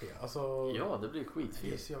också fel. Alltså, ja, det blir skitfel.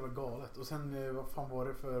 Det är så jävla galet. Och sen, vad fan var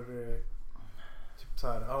det för... typ så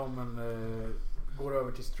här, ja men... går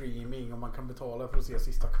över till streaming och man kan betala för att se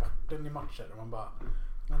sista kvarten i matcher. Och man bara...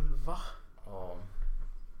 Men va? Ja.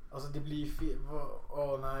 Alltså det blir fel.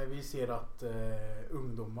 Nej, vi ser att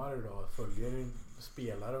ungdomar idag följer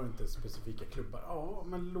spelare och inte specifika klubbar. Ja,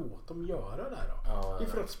 men låt dem göra det då. Ja, det är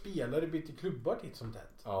för att spelare byter klubbar titt som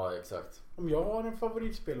tätt. Ja, exakt. Om jag har en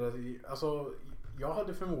favoritspelare, alltså jag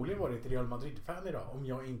hade förmodligen varit Real Madrid-fan idag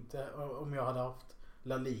om jag hade haft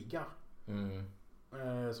La Liga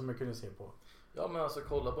som jag kunde se på. Ja, men alltså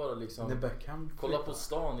kolla bara liksom. Kolla på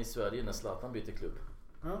stan i Sverige när Zlatan byter klubb.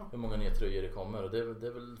 Ja. Hur många nya tröjor det kommer, och det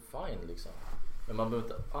är väl fine liksom. Men man behöver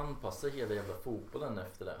inte anpassa hela jävla fotbollen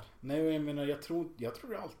efter det. Nej, jag menar, jag tror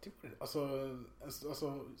det alltid på det. Alltså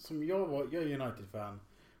som jag är United-fan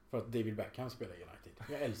för att David Beckham spelar United.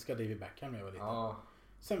 Jag älskar David Beckham när jag var liten. Ja.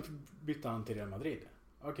 Sen bytte han till Real Madrid.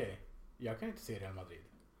 Okej, jag kan inte se Real Madrid.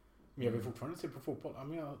 Men jag vill fortfarande se på fotboll. Ja,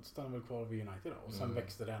 men jag stannar väl kvar vid United då. Och sen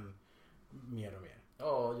växte den mer och mer.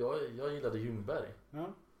 Ja, jag gillade Ljungberg. Ja.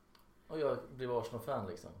 Och jag blev Arsenal-fan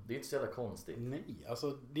liksom. Det är inte så jävla konstigt. Nej,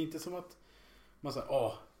 alltså det är inte som att man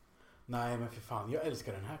säger, nej men för fan, jag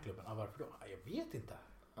älskar den här klubben. Varför då? Jag vet inte.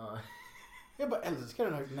 Jag bara älskar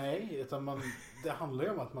den här. Nej, utan det handlar ju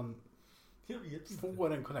om att man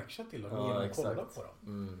får en connection till dem genom att kolla på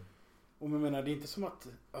dem. Och jag menar, det är inte som att,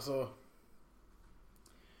 alltså...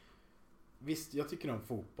 Visst, jag tycker om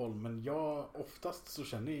fotboll, men oftast så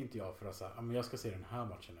känner inte jag för att säga, men jag ska se den här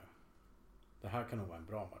matchen nu. Det här kan nog vara en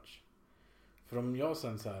bra match. För om jag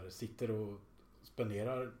sen så här sitter och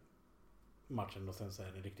spenderar matchen och sen så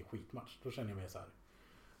är det en riktig skitmatch, då känner jag mig så här,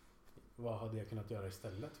 vad hade jag kunnat göra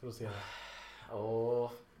istället för att se det? Jo.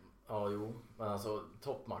 Men alltså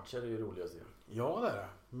toppmatcher är ju roligt att se. Ja, det är det.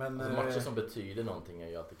 Men alltså, matcher som betyder någonting är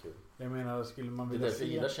ju alltid kul. Jag menar, skulle man vilja det är därför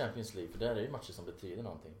jag gillar Champions League, för där är ju matcher som betyder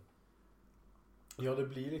någonting. Ja, det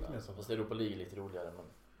blir lite mer så. Fast Europa League är lite roligare,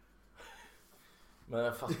 men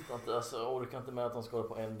jag fattar inte, alltså jag orkar inte med att de ska hålla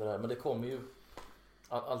på en där. Men det kommer ju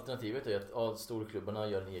Alternativet är att storklubbarna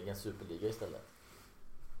gör en egen superliga istället.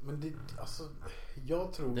 Men det, alltså,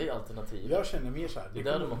 jag tror... Det är alternativet. Jag känner mer så här.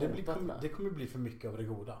 Det kommer bli för mycket av det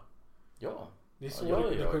goda. Ja. Det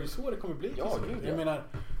är så det kommer bli. Ja, jag menar,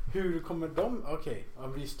 hur kommer de... Okej,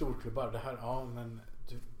 vi är storklubbar. Det här, ja men...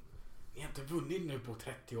 Vi har inte vunnit nu på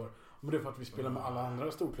 30 år. Men det är för att vi spelar med alla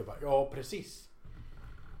andra storklubbar. Ja, precis.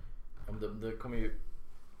 Det kommer ju...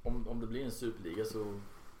 Om det blir en superliga så...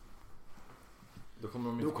 Då kommer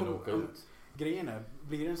de inte kunna åka ut. Grejen är,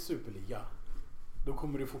 blir det en superliga, då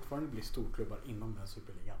kommer det fortfarande bli storklubbar inom den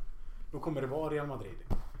superligan. Då kommer det vara Real Madrid.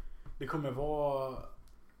 Det kommer vara...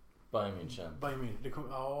 Bayern München. Det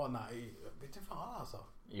kommer, nej. Vet inte fan alltså.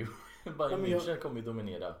 Jo, Bayern München kommer ju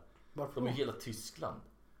dominera. Varför? De är hela Tyskland.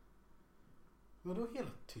 Men då hela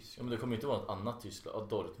Tyskland? Ja, men det kommer inte vara något annat Tyskland. Ja,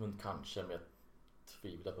 Dortmund kanske, men jag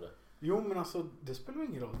tvivlar på det. Jo, men alltså det spelar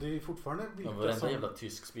ingen roll. Det är fortfarande vilka varenda jävla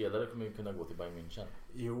tysk spelare kommer ju kunna gå till Bayern München.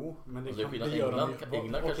 Jo, men det kan gör de ju.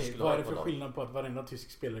 England kanske skulle vad är det för skillnad på att varenda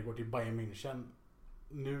tysk spelare går till Bayern München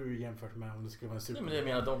nu jämfört med om det skulle vara en superliga? Nej, men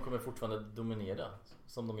jag menar de kommer fortfarande dominera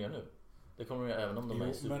som de gör nu. Det kommer de göra även om de är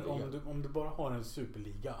i superliga. Men om du bara har en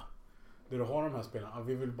superliga där du har de här spelarna,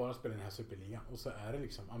 vi vill bara spela i den här superligan och så är det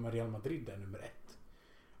liksom, Real Madrid är nummer 1.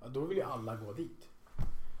 Ja, då vill ju alla gå dit.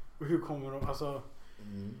 Och hur kommer de, alltså...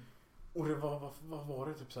 Och det var, vad var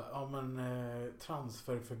det typ så här,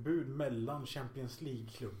 transferförbud mellan Champions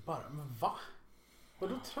League-klubbar. Men va?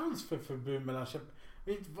 Vadå transferförbud mellan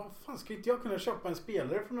vad fan, ska inte jag kunna köpa en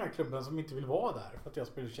spelare från den här klubben som inte vill vara där för att jag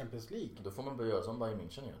spelar Champions League? Då får man börja göra som Bayern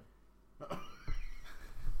München gör.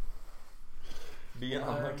 Be en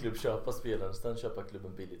annan klubb köpa spelare, sen köpa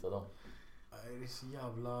klubben billigt av dem. Nej, det är så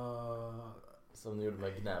jävla... Som de gjorde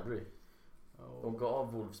med Gnabry. De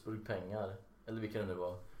gav Wolfsburg pengar, eller vilka det nu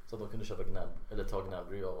var, så att de kunde köpa ta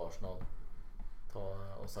Gnabry av Arsenal.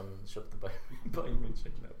 Och sen köpte Bayern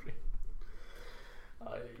München Gnabry.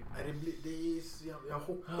 Jag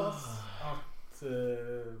hoppas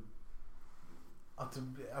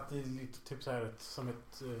att det är lite typ så här som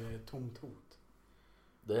ett tomt hot.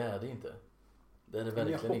 Det är det inte. Det är det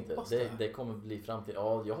verkligen inte. Det kommer bli framtid.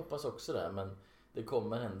 Ja, jag hoppas också det, men det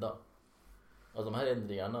kommer hända. Alltså de här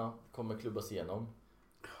ändringarna kommer klubbas igenom.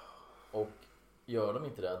 Och gör de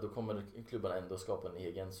inte det, då kommer klubbarna ändå skapa en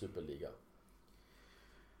egen superliga.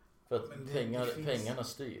 För att pengarna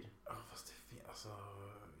styr. Ja, fast det finns alltså...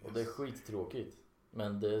 Och det är skittråkigt.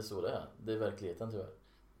 Men det är så det är. Det är verkligheten tyvärr.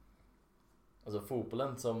 Alltså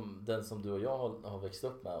fotbollen som den som du och jag har växt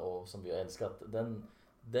upp med och som vi har älskat,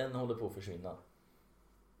 den håller på att försvinna.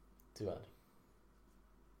 Tyvärr.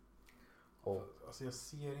 Och alltså jag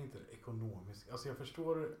ser inte det ekonomiskt. Alltså jag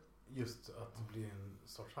förstår just att det blir en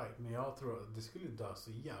sorts hype, men jag tror att det skulle dö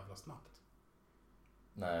så jävla snabbt.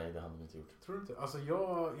 Nej, det hade vi inte gjort. Tror du inte? Alltså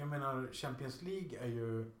jag menar, Champions League är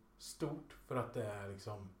ju stort för att det är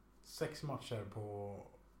liksom 6 matcher på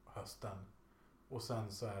hösten och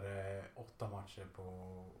sen så är det 8 matcher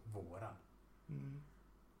på våren.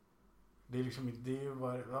 Det är liksom, det är ju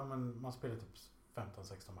man spelar typ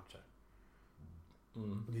 15-16 matcher.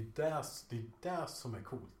 Och det är det som är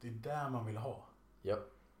coolt. Det är det man vill ha. Ja.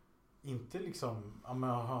 Inte liksom,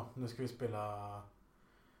 nu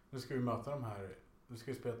ska vi möta de här, nu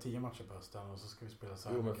ska vi spela 10 matcher på hösten och så ska vi spela så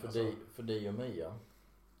här. Jo, men för dig och mig, ja.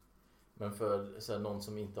 Men för så här, någon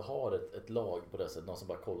som inte har ett lag på det sättet, någon som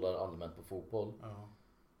bara kollar allmänt på fotboll. Ja.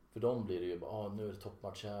 För dem blir det ju bara, nu är det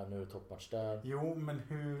toppmatch här, nu är det toppmatch där. Jo, men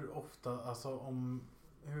hur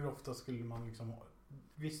ofta skulle man liksom,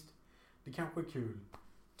 visst, det kanske är kul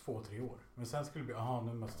 2-3 år. Men sen skulle det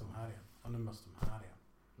bli, nu måste de här igen. Nu måste de här igen.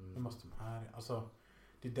 Nu måste de här igen. Alltså,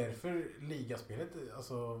 det är därför ligaspelet,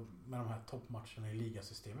 alltså med de här toppmatcherna i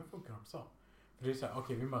ligasystemet funkar också. För det är så här,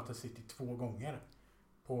 vi möter City 2 gånger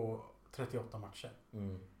på 38 matcher.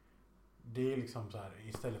 Det är liksom så här,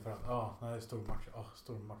 istället för att, när det är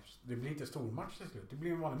stor match. Det blir inte stor match till slut. Det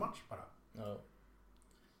blir en vanlig match bara.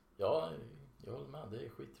 Ja, jag håller med. Det är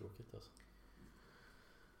skittråkigt alltså.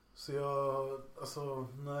 Så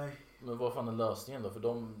nej. Men vad fan är lösningen då? För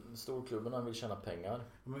de storklubbarna vill tjäna pengar.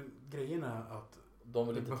 Men grejen är att de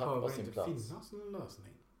vill inte tappa sin plats. Det behöver inte finnas någon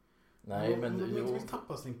lösning. Nej, om de inte vill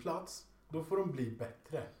tappa sin plats, då får de bli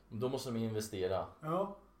bättre. Då måste de investera.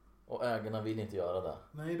 Ja. Och ägarna vill inte göra det.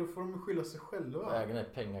 Nej, då får de skylla sig själva. Ägarna är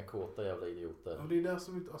pengakåta jävla idioter. Och det är det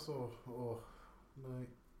som inte, nej.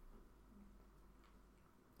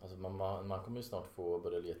 Alltså man kommer ju snart få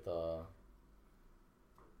börja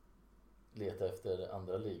leta efter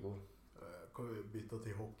andra ligor. Jag kommer ju byta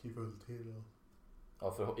till hockey fulltid.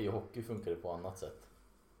 Ja, för i hockey funkar det på annat sätt.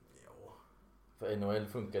 Ja. För NHL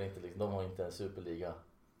funkar inte liksom, de har inte en superliga.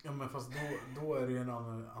 Ja men fast då är det ju en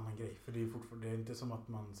annan grej. För det är fortfarande, det är inte som att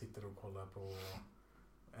man sitter och kollar på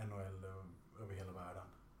NHL över hela världen.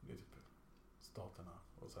 Det är typ staterna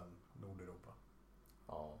och sen Nordeuropa.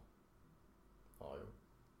 Ja. Ja, jo.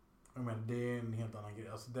 Ja, men det är en helt annan grej.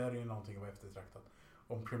 Alltså där är ju någonting att vara eftertraktat.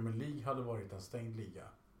 Om Premier League hade varit en stängd liga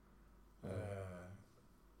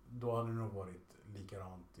då hade det nog varit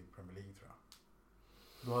likadant i Premier League tror jag.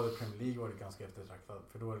 Då hade Premier League varit ganska eftertraktad.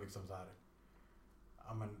 För då är det liksom så här,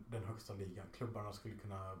 ja men den högsta ligan. Klubbarna skulle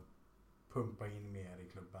kunna pumpa in mer i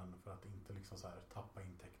klubben för att inte liksom så här tappa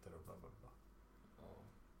intäkter och bla bla bla.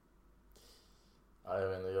 Ja, jag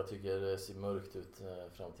vet inte, jag tycker det ser mörkt ut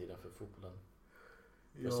framtiden för fotbollen.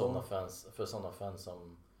 För Ja. sådana fans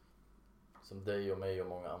som dig och mig och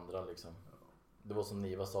många andra liksom. Det var som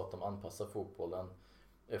Niva sa, att de anpassar fotbollen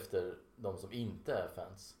efter de som inte är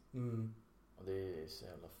fans. Mm. Och det är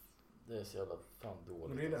så jävla fan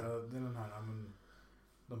dåligt. Men det är den här, men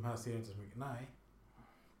de här ser inte så mycket. Nej.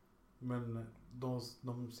 Men de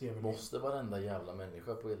ser väl. Måste varenda jävla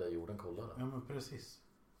människa på hela jorden kolla det? Ja men precis.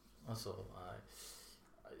 Alltså, nej.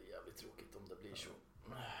 Det är jävligt tråkigt om det blir så.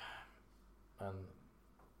 Men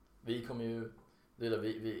vi kommer ju, det är det,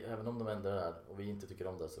 vi även om de ändrar det här och vi inte tycker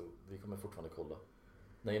om det, så vi kommer fortfarande kolla.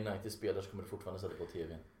 När United spelar så kommer det fortfarande sätta på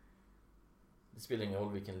tv. Det spelar ingen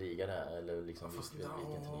roll vilken liga det är eller liksom vilken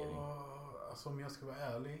turnering. Alltså om jag ska vara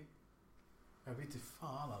ärlig, jag vet inte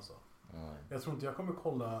fan alltså. Nej. Jag tror inte jag kommer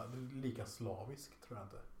kolla lika slaviskt, tror jag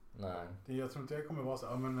inte. Nej. Jag tror inte jag kommer vara så,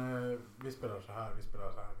 ja men vi spelar så här.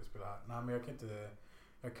 Nej men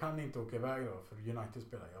jag kan inte åka iväg då för United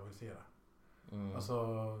spelar, jag vill se det. Alltså,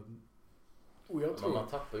 och jag tror man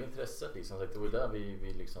tappar ju intresset liksom, det var där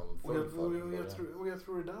vi liksom och jag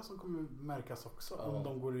tror det är där som kommer märkas också, om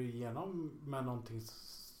de går igenom med någonting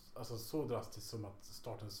alltså så drastiskt som att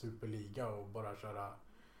starta en superliga och bara köra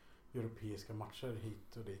europeiska matcher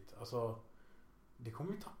hit och dit. Alltså det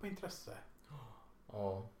kommer ju tappa intresse.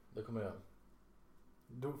 Ja, det kommer jag.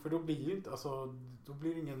 För då blir ju inte, alltså då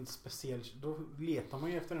blir det ingen speciell, då letar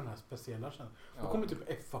man ju efter den här speciella känslan. Då kommer typ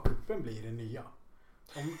FA-cupen bli det nya.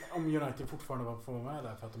 Om United fortfarande får vara med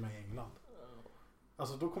där för att de är i England.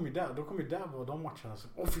 Alltså då kommer ju där vara de matcherna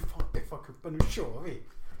som, fy fan, FA-cupen, nu kör vi.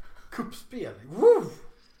 Kuppspel. Woo!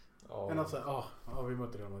 Ja. Men alltså, vi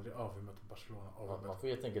möter Real Madrid, vi möter Barcelona. Man får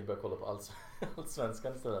helt enkelt börja kolla på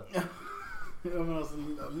allsvenskan istället. Ja men alltså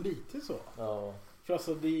lite så. Ja. För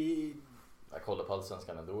alltså det jag kollar på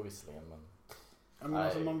allsvenskan ändå visserligen, men ja, men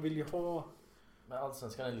alltså man vill ju ha. Men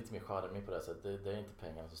allsvenskan är lite mer charmig på det sättet. Det är inte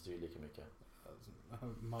pengarna som styr lika mycket.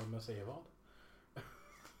 Malmö säger vad?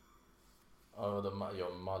 Ja,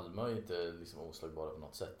 Malmö är inte liksom oslagbara på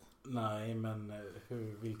något sätt. Nej, men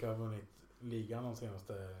vilka har vunnit ligan de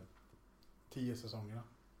senaste 10 säsongerna?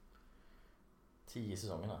 10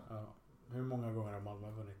 säsongerna? Ja. Hur många gånger har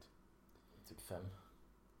Malmö vunnit? Typ 5.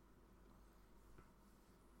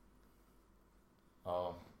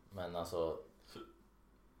 Ja, men alltså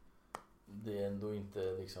det är ändå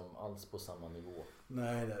inte liksom alls på samma nivå.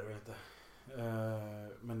 Nej, det är det inte.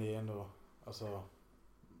 Men det är ändå, alltså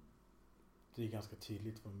det är ganska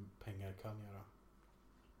tydligt vad pengar kan göra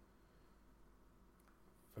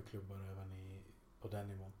för klubbar även på den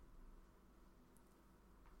nivån.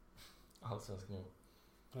 Allsvensk nivå.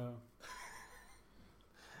 Ja.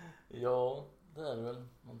 Ja, det är det väl.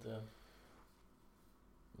 Inte.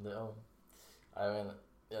 Det, ja. Jag vet inte,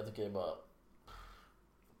 jag tycker det är bara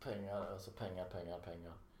pengar, alltså pengar.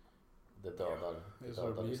 Det dödar, Ja, det är det så det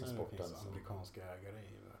dödar blir liksom när det sporten. finns amerikanska ägare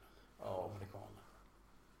i världen. Ja, Amerikaner.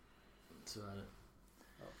 så är det.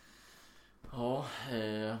 Ja,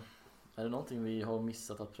 är det någonting vi har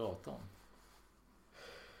missat att prata om?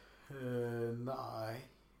 Nej.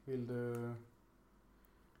 Vill du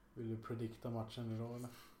predikta matchen idag eller?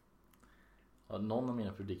 Har någon av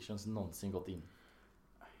mina predictions någonsin gått in?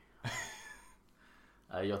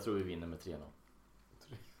 Nej, jag tror vi vinner med 3-0.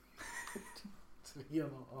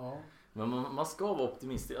 3-0, ja. Men man ska vara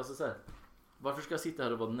optimistisk. Alltså så här, varför ska jag sitta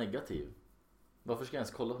här och vara negativ? Varför ska jag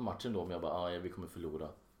ens kolla på matchen då om jag bara, vi kommer förlora?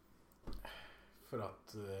 För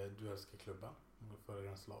att du älskar klubben och följer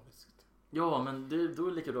den slaviskt. Ja, men då är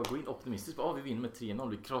det lika bra att gå in optimistiskt. Vi vinner med 3-0,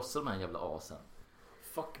 vi krossar de här jävla asen.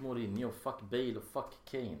 Fuck Mourinho, fuck Bale och fuck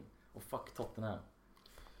Kane och fuck Tottenham.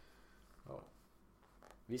 Ja.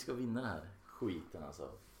 Vi ska vinna den här skiten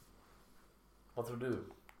alltså. Vad tror du?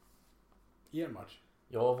 Er match?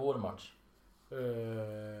 Ja, vår match.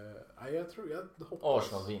 Jag hoppas.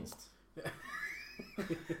 Arsenal vinst.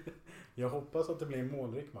 Jag hoppas att det blir en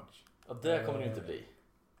målrik match. Ja, det kommer det inte bli.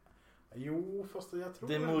 Jo, fast jag tror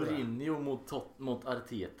det är Mourinho mot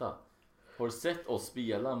Arteta. Har du sett oss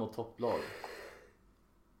spela mot topplag?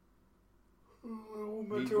 Jo,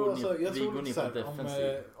 Men vi går ner på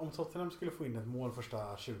defensiv. Om Tottenham skulle få in ett mål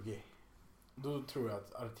första 20, då tror jag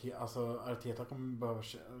att Arteta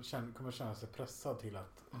kommer känna sig pressad till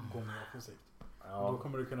att gå mer offensivt. Ja. Då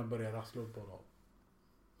kommer du kunna börja rassla upp på dem.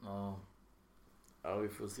 Ja, vi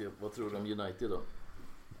får se. Vad tror du om United då?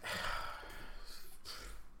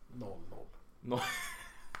 0-0.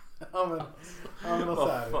 Ja men så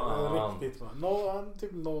här, riktigt va.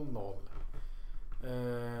 Typ 0-0.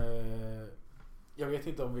 Jag vet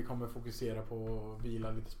inte om vi kommer fokusera på att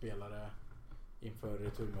vila lite spelare inför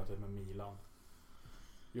returmötet med Milan.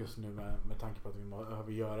 Just nu med tanke på att vi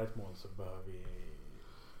behöver göra ett mål så behöver vi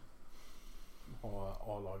ha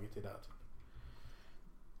A-laget i det.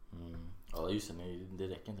 Ja just det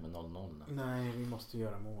räcker inte med 0-0. Nej, vi måste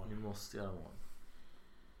göra mål.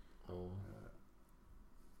 Oh.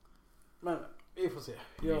 Men vi får se.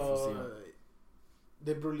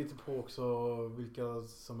 Det beror lite på också vilka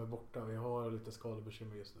som är borta. Vi har lite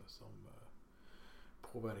skadebekymmer just nu som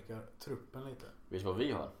påverkar truppen lite. Vet du vad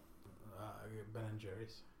vi har? Ben &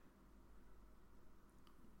 Jerry's.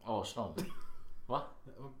 Arsenal. Va?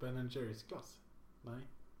 Ben & Jerry's glass? Nej.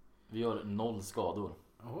 Vi har 0 skador.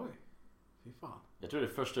 Oj, fy fan. Jag tror det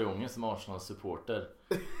är första gången som Arsenal-supporter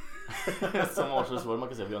som Arsenal-supporter man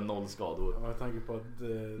kan säga vi har 0 skador. Jag tänker på att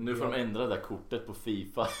nu får de ändra det där kortet på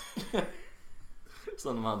FIFA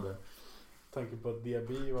som de hade. Tanke på att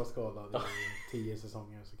Diaby var skadad i 10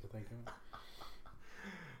 säsonger så kan jag tänka mig.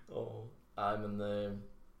 Nej men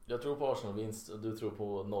jag tror på Arsenal-vinst och du tror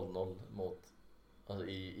på 0-0 mot alltså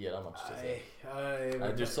i era match.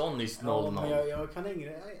 Nej, du sa nyss 0-0. Ja, men jag kan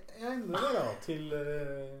ändra det då till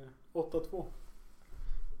 8-2.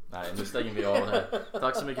 Nej, nu stänger vi av här.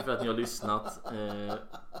 Tack så mycket för att ni har lyssnat.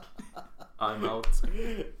 I'm out.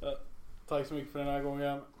 Tack så mycket för den här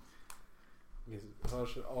gången. Vi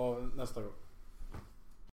hörs av nästa gång.